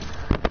up.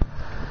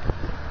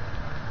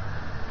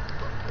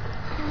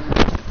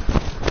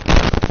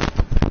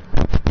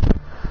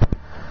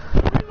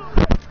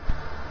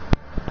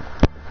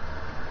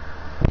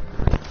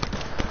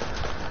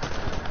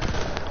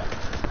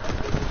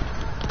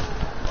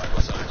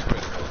 Vital signs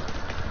critical.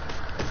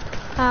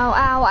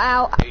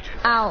 Ow. Agent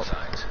vital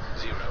signs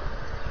 0.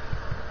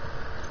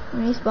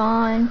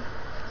 Respawn.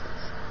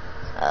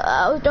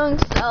 I was doing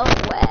so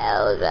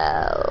well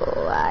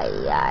though. I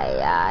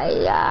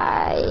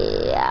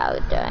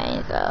was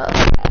doing so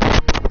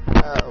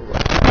well.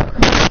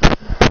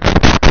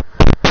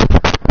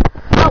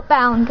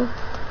 Outbound.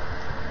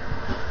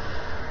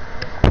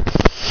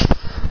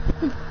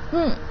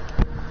 Oh.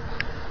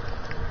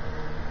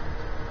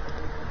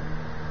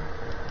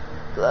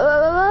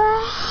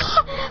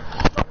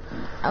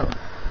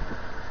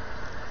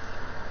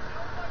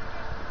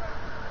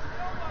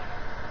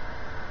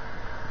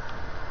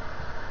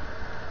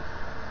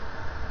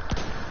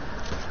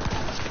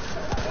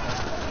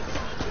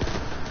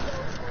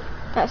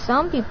 Got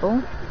some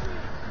people.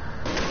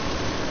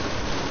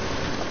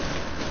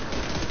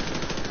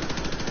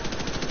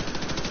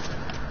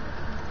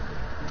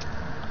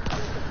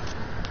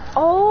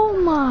 Oh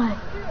my.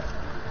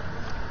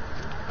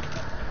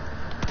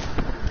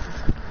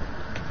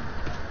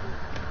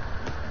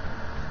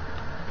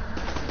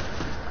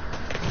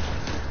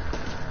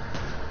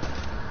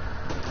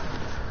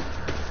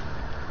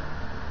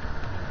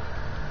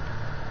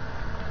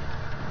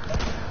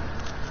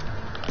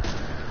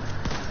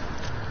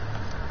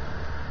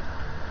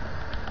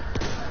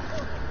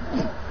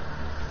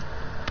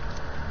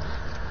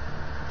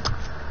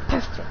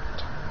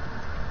 Perfect.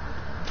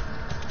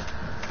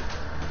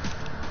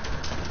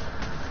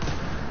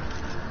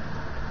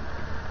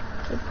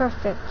 Okay,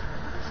 perfect.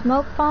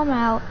 Smoke bomb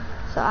out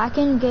so I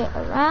can get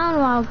around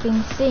while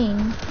being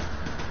seen.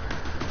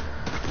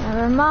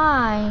 Never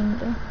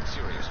mind.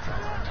 Serious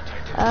trauma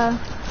detected.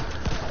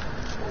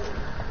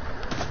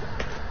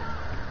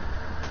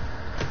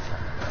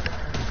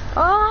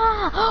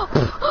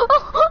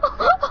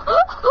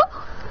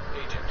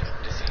 Agent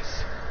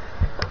deceased.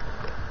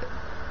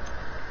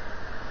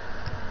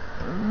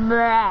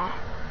 Bruh.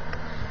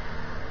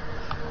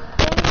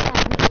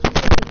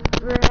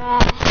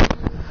 Bruh.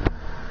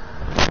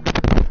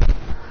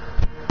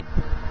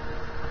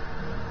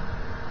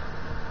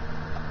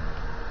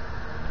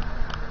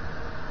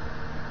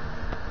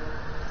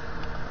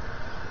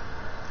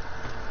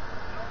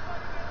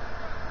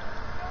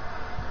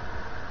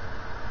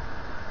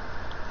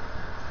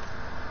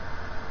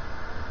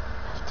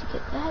 Have to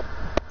get that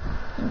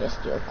and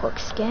just do a quick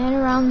scan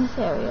around this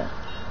area.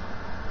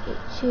 Get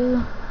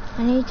two.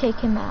 I need to take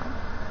him out.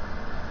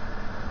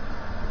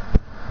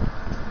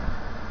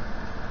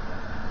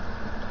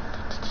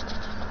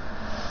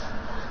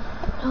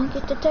 Don't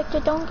get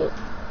detected, don't get...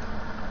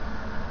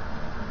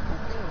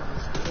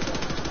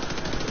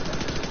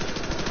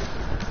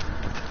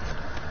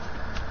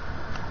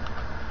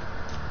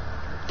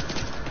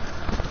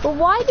 But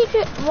why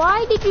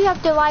did you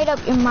have to light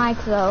up your mic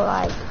though,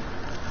 like...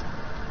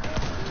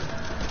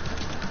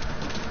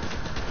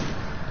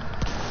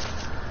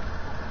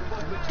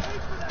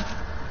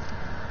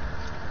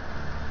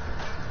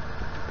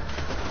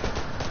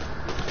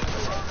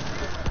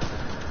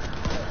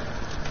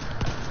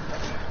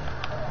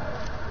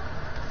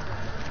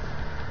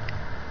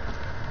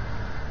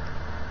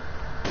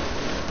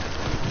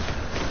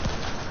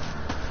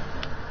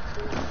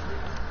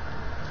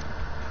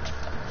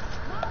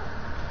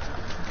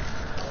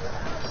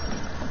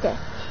 Okay.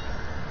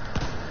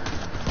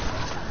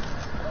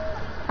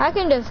 I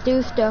can just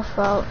do stuff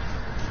out.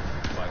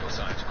 Vital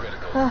signs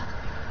critical.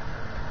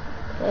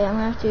 Okay, I'm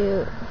gonna have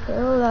to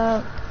heal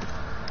up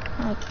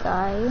my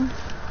guy.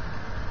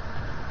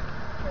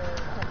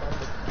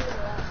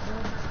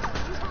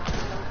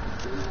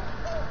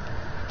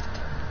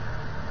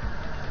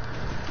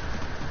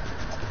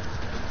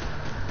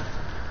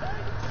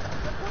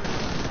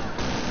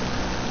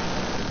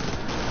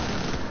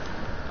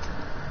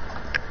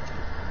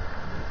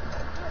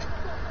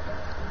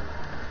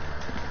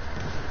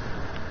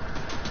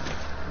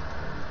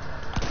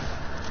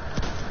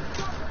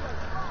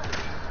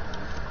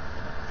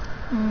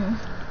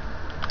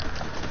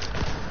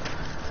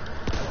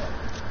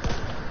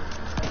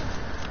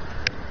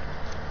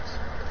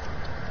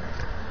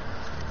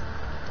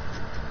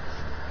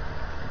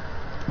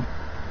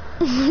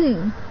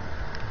 You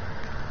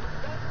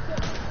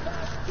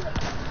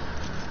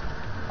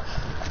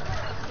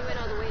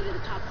went all the way to the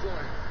top floor.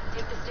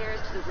 Take the stairs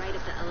to the right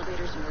of the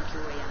elevators and work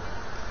your way up.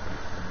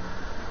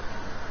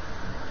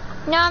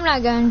 No, I'm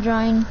not gonna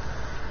join.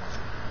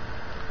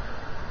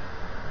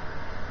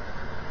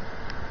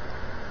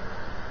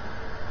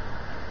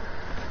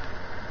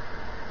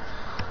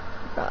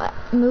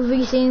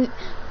 Movie scenes,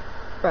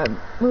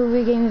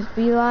 movie games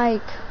be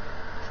like.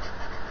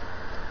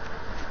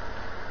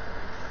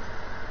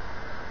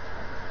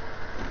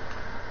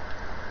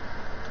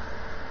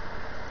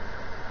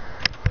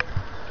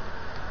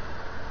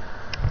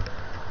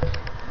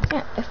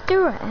 Yeah, if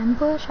there were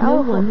ambush, I No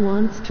would. one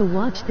wants to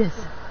watch this.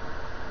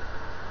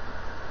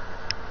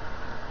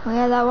 Oh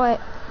yeah, that way.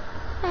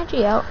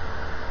 Actually,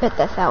 bet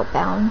that's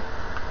outbound.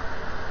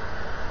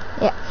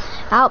 Yeah,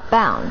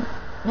 outbound.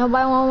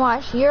 Nobody wanna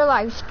watch your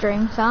live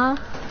streams, huh?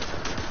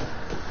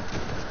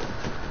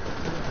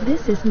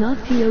 This is not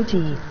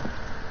POG.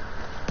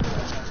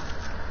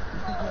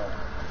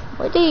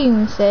 What did you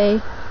even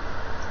say?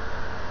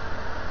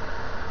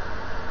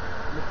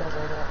 Because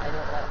I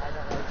don't like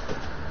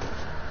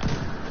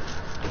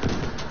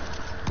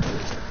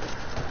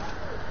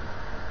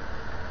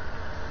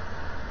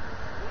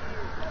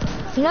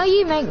You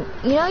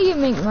know you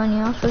make money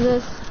off of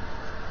this.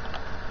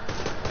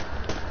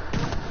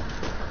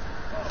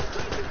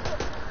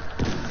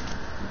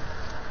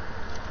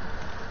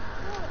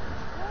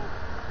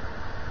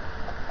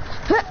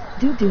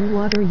 doo-doo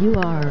water you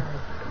are.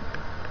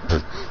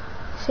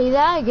 See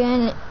that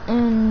again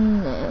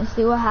and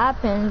see what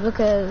happens,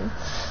 because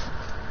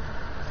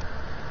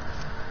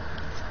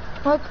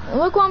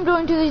look what I'm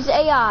doing to these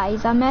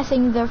AIs. I'm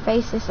messing their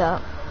faces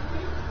up.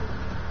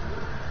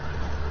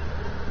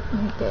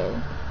 Okay.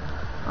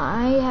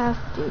 I have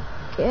to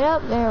get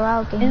up there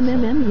while I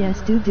can Yes,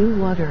 doo-doo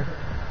water.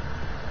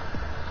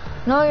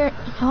 No,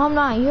 I'm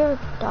not. You're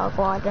dog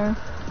water.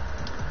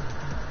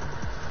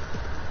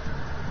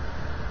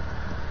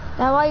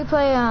 That's why you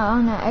play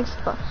on the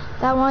Xbox.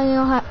 That's why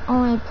you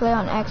only play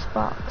on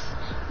Xbox.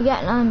 You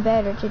got nothing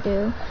better to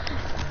do.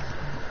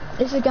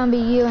 This is gonna be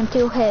you in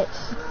 2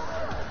 hits.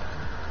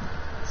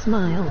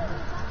 Smile.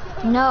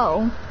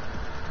 No.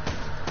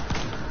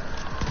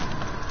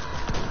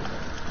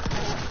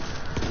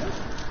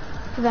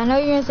 Because I know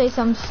you're gonna say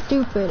something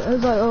stupid. I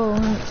was like, oh.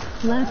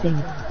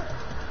 Laughing.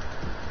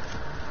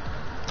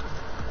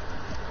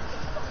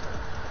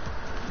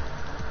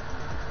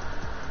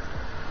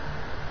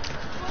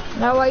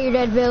 That's why you're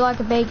dead bit like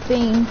a baked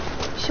bean.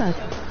 Shut.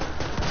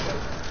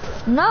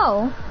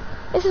 No.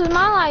 This is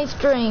my live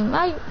stream.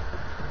 I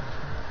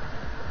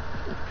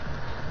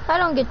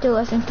don't get to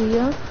listen to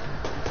you.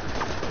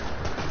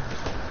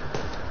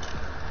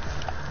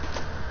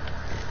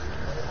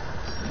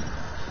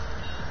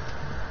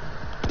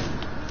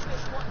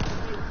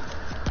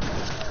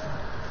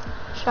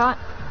 Shot.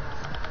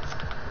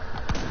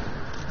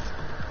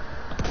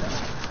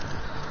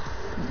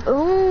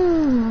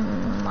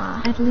 Boom.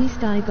 At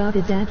least I got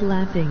a dad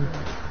laughing.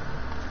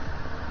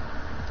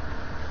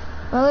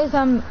 Well, at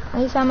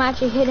least I'm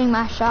actually hitting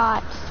my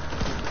shots.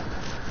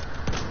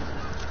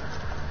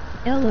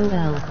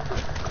 LOL.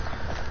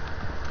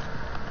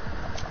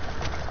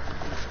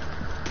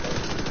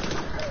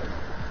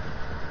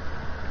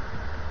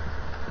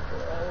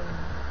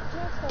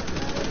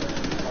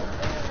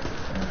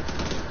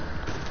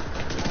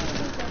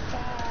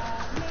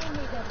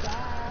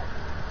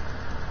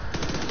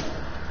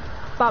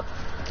 Bop.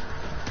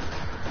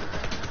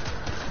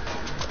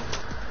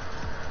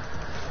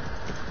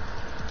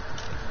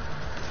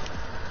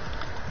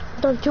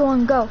 Three, two,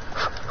 one, go.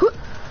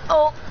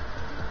 Oh.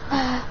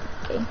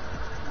 Okay.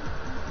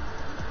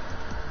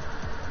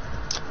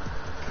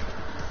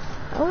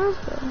 Where's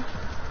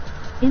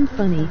the... In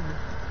funny.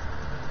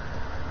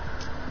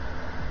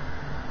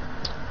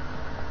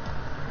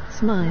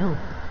 Smile.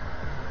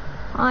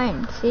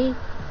 Fine, see?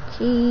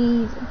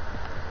 Cheese.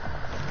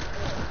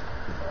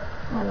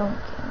 I don't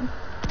care.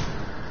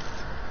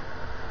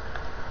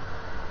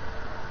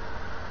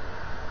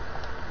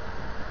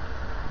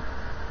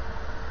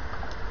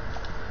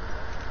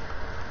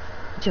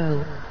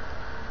 Joe.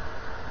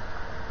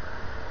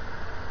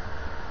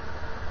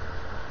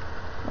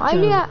 Why do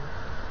you...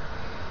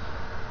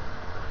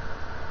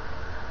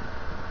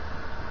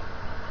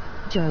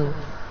 Joe.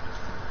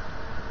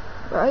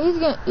 Bro,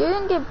 you're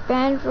gonna get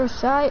banned for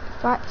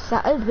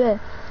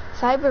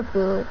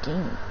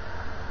cyberbullying,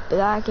 but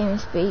I can't even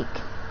speak.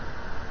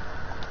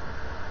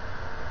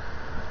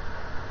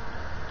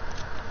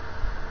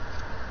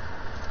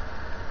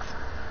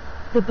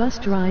 The bus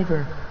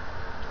driver.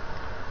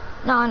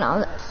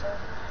 No.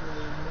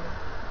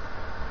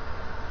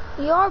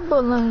 You are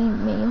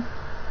bullying me.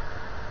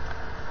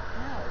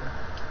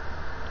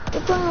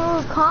 You're putting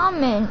little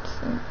comments.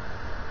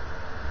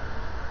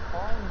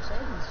 All I'm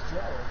saying is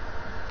Joe.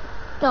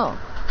 No,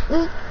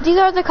 these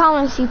are the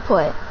comments he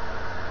put.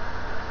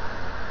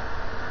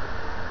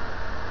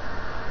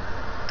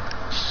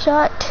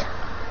 Shut,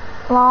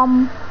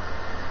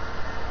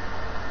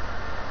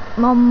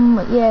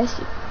 yes,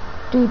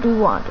 doo-doo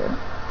water.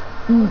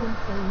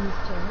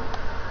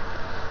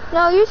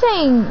 No, you're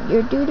saying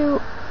you're doo-doo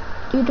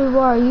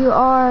water. You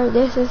are.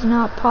 This is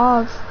not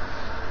pogs.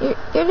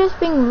 You're just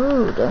being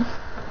rude.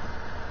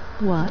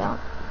 What? No.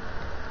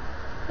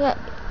 Yeah,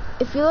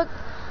 if you look,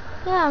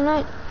 yeah, I'm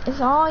not. It's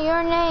all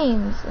your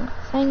names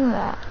saying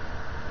that.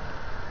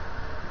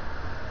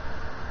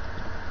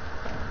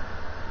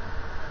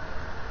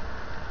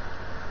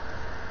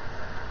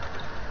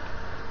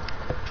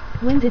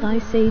 When did I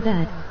say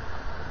that?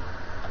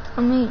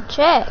 Let me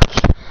check.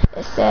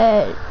 It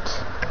said...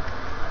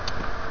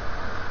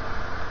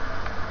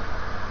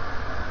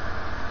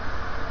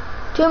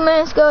 Two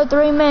minutes go,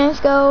 3 minutes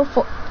go,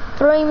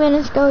 3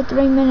 minutes go,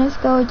 3 minutes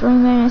go, 3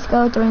 minutes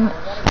go, 3 minutes,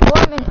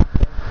 4 minutes.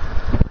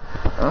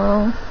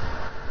 Oh.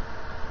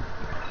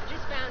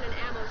 Just found an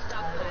ammo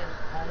stockpile.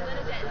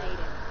 Gonna detonate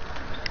it.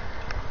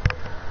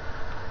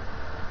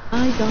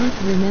 I don't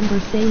remember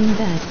saying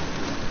that.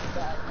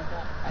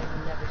 I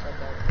never said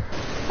that.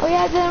 Oh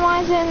yeah, then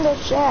why is it in the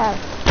shaft?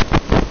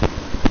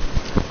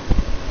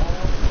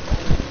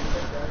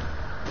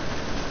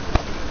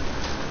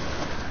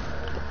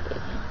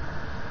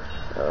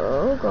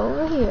 So, go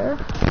over here.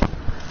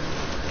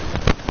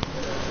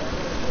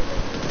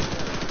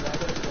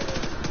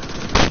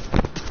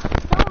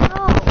 Oh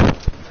no.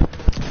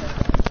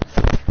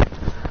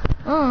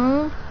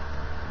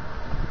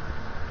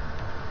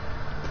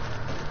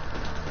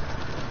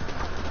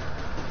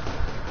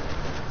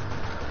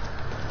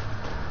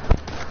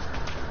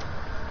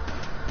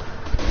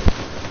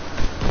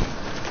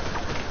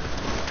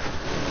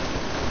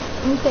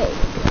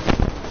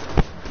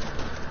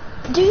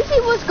 Do you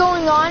see what's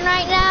going on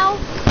right now?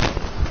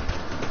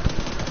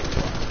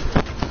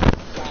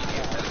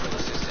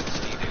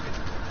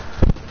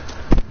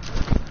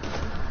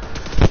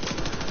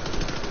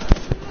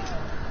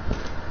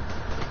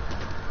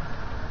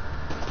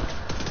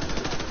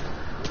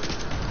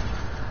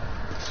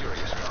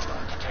 Serious trauma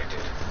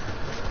detected.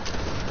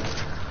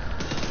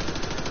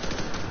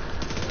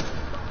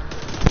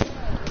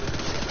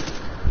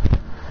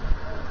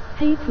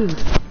 Hey Poop.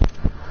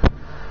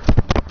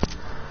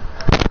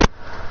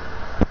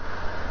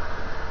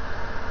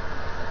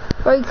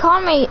 Bro, you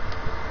called me.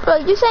 Bro,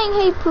 you're saying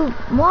hey poop.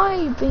 Why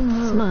are you being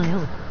rude?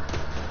 Smile.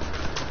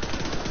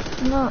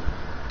 No.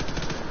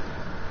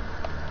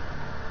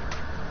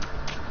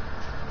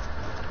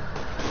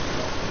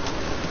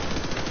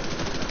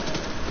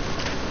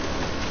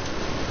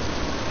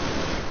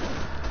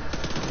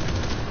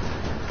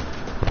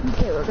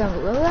 Okay, we're gonna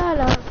blow that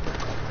up.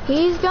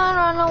 He's gonna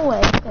run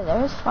away because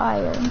there's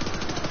fire.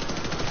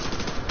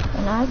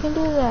 And I can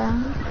do that.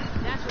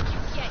 That's what you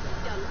get, you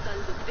dumb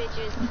sons of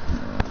bitches.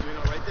 Doing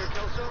all right there,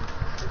 Kelso?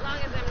 As long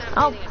as I'm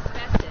not breathing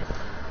asbestos.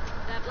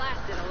 That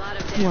blast did a lot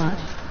of damage. What?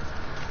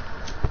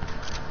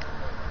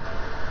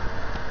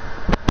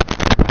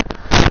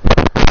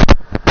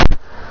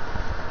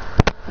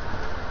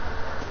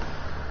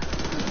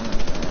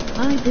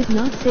 I did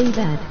not say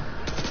that.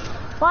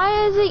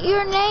 Why is it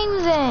your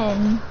name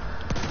then?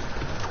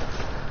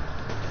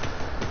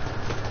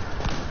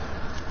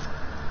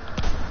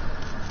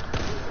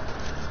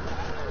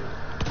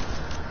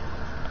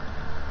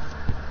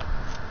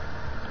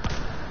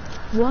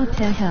 What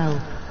the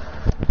hell?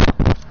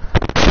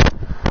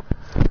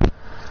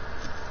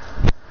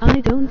 I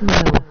don't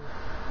know.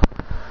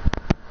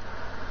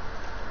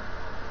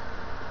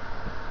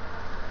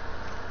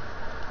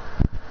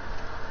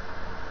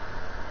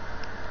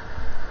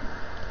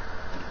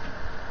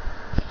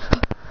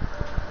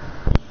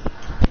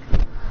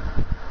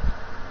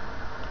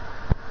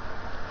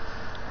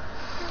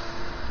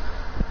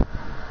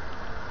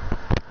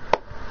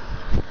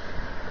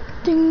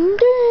 Ding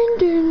ding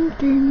ding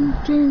ding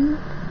ding.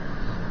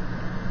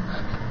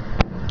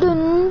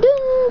 Dun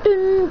dun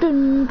dun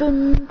dun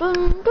dun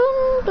dun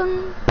dun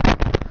dun.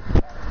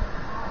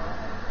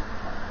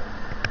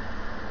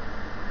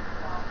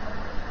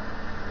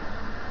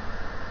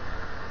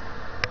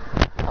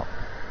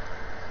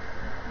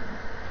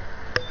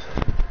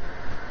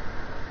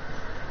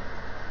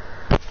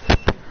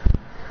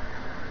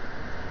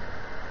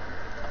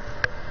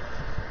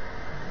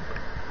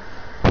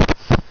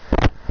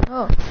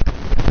 Oh,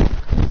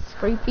 it's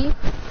creepy.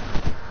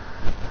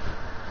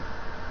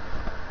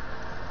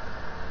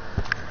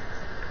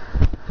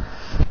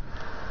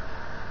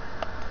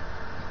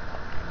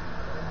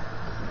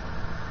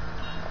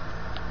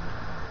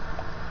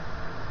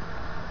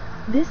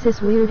 This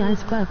is weird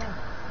as fuck.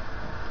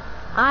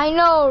 I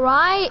know,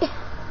 right?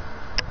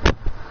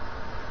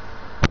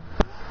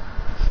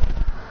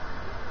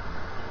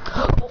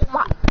 Oh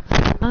my.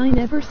 I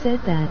never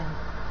said that.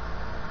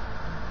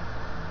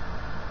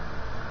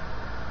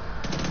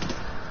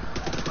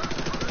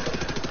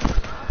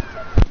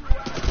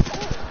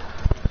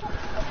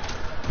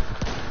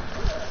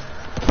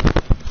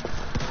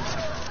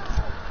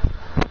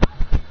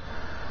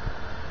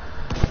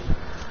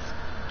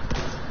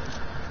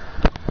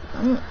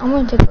 I'm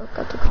gonna take a look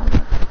at the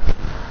comment.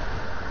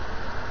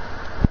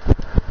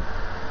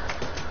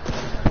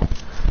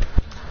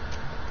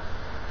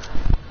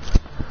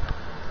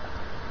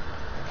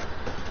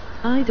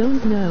 I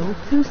don't know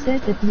who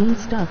said that mean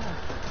stuff.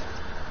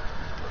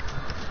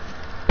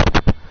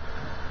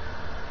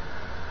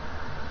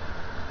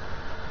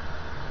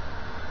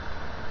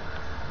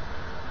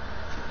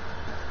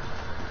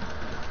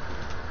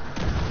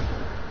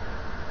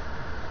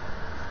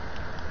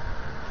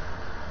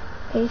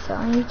 Okay, so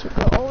I need to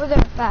go over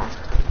there fast.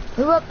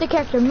 Move up the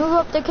character, move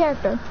up the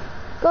character.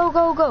 Go,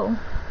 go, go.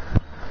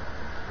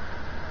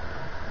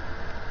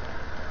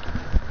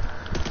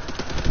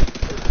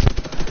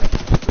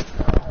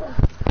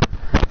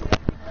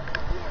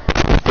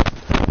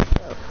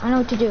 I know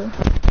what to do.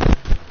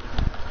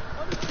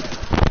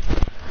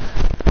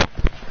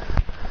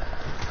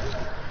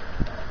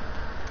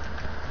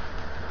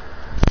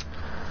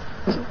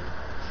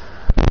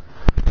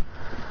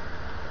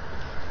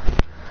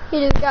 He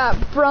just got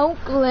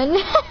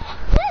Brooklyn.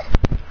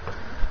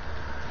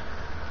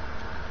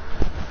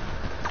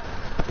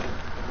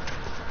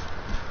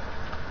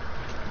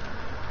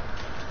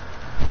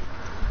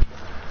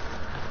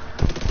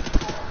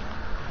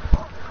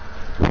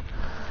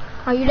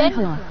 Are you dead?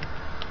 Hello.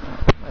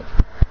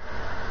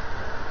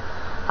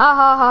 Ah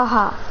ha ha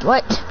ha.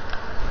 What?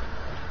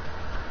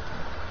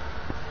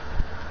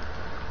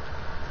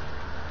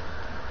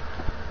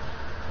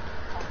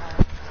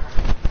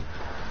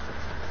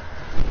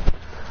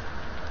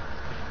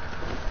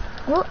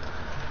 What?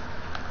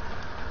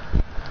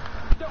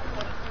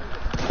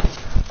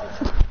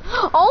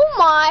 Oh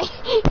my!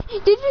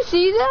 Did you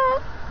see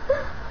that?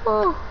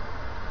 Oh.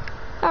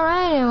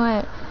 Alright,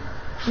 anyway.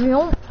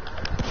 Nope.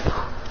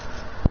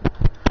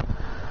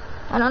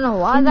 I don't know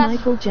why In that's...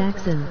 Michael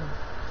Jackson.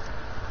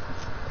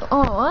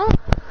 Oh, what?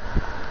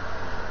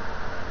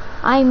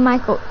 I'm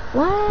Michael.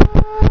 What?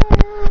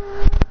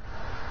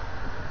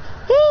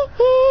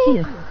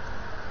 Here. I'm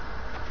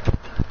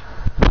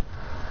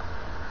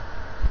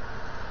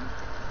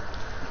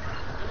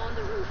on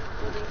the roof,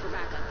 holding for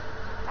backup.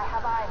 I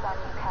have eyes on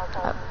you,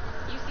 Kelso.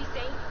 You see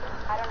safe?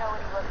 I don't know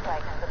what he looks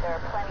like, but there are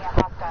plenty of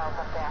hostiles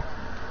up there.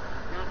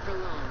 Not for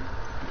long.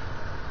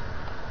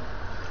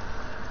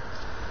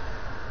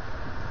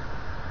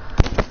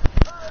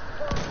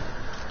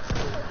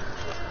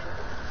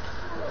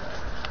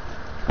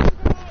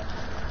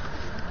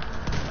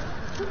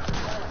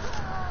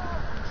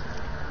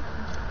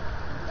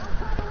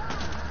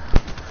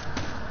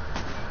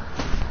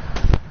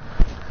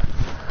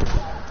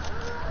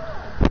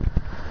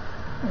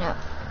 No.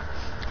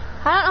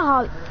 I don't know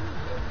how.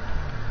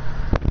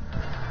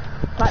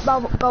 Light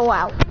bulb go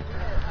out.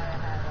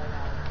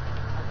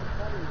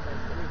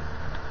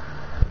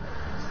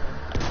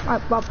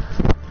 Light bulb.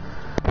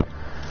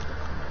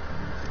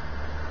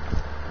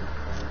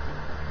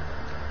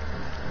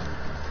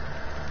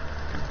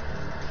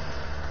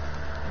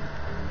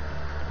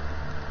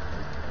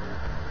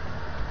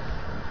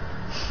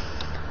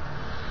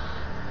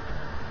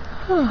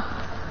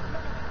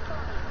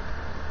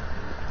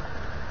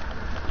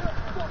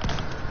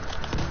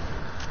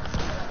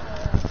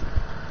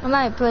 I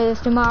might play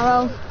this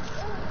tomorrow.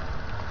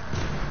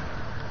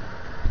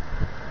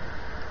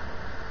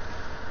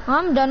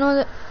 I'm done with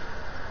it.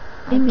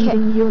 I'm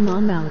eating your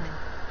mom out.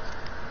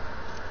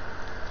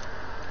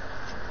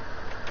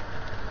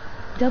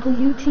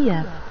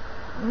 WTF.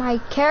 My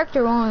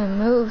character won't even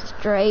move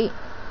straight.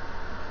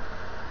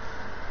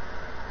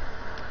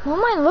 What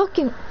am I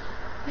looking?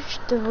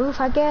 The roof,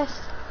 I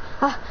guess.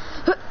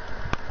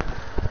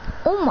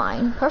 Oh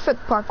my,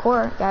 perfect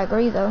parkour. I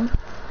agree though.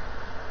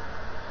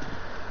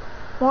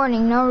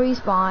 Warning, no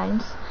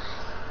respawns.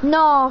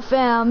 No,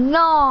 fam,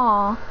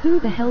 no. Who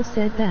the hell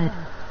said that?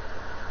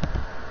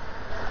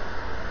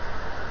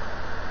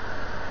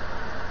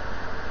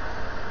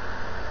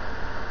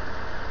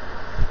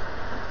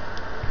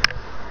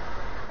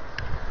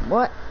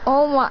 What?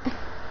 Oh my.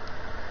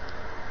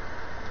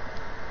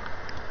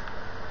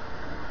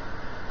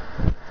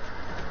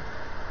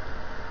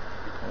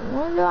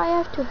 Where do I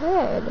have to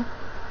head?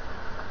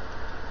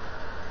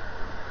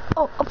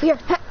 Oh, up here.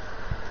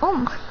 Oh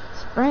my,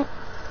 sprint.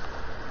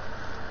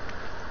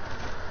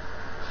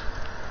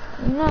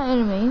 You're not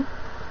enemy.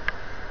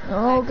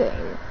 Okay.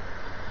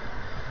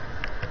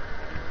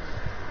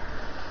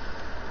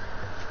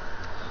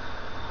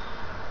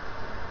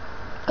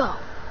 Go.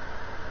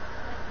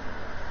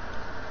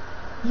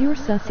 You're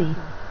sussy.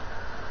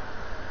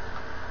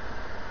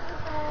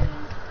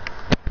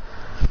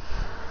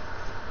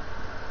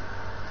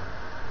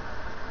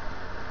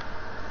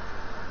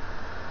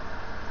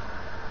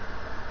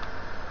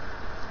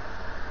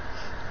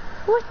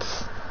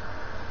 What?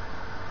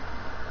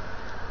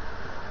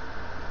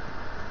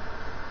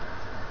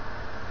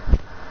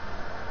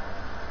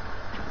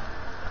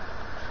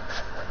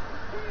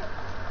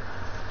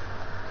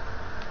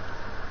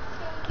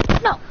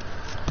 No.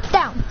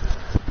 Down.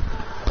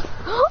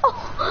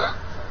 Oh.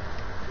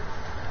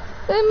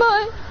 Am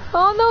I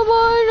on the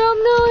board? I'm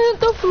now at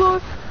the floor.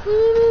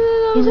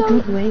 In a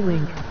good way,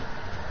 Wink.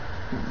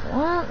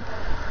 What?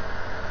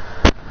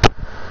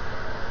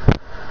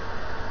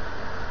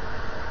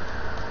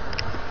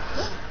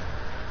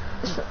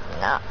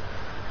 No.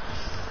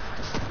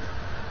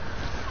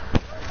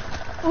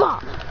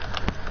 Bop.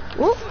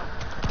 Whoop.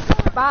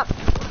 Bop.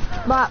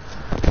 Bop.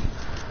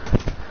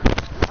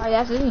 Oh,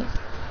 that's it.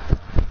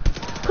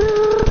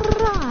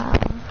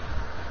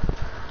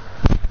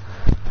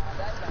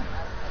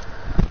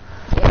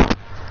 Yeah.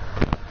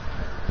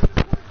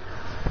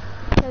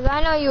 Because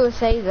I know you would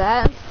say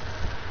that.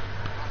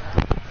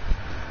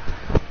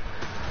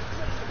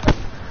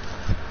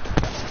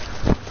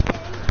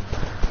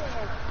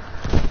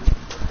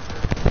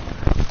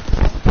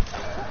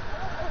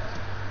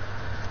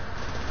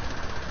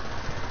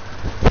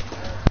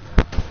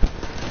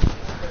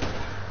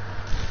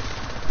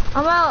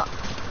 I'm out.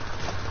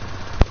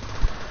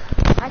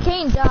 I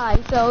can't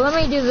die, so let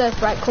me do this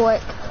right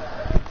quick.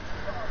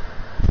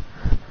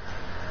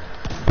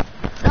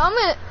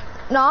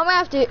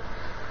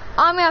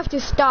 I'm gonna have to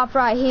stop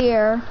right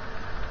here.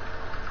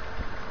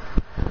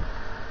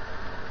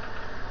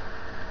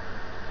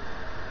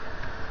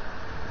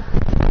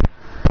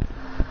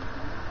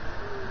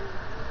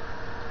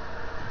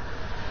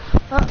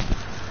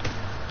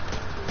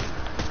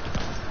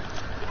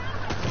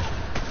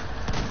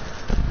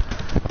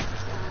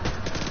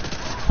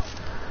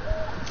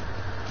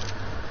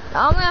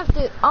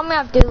 I'm gonna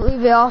have to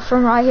leave it off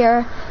from right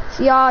here.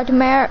 See y'all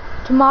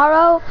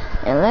tomorrow,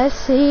 and let's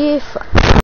see if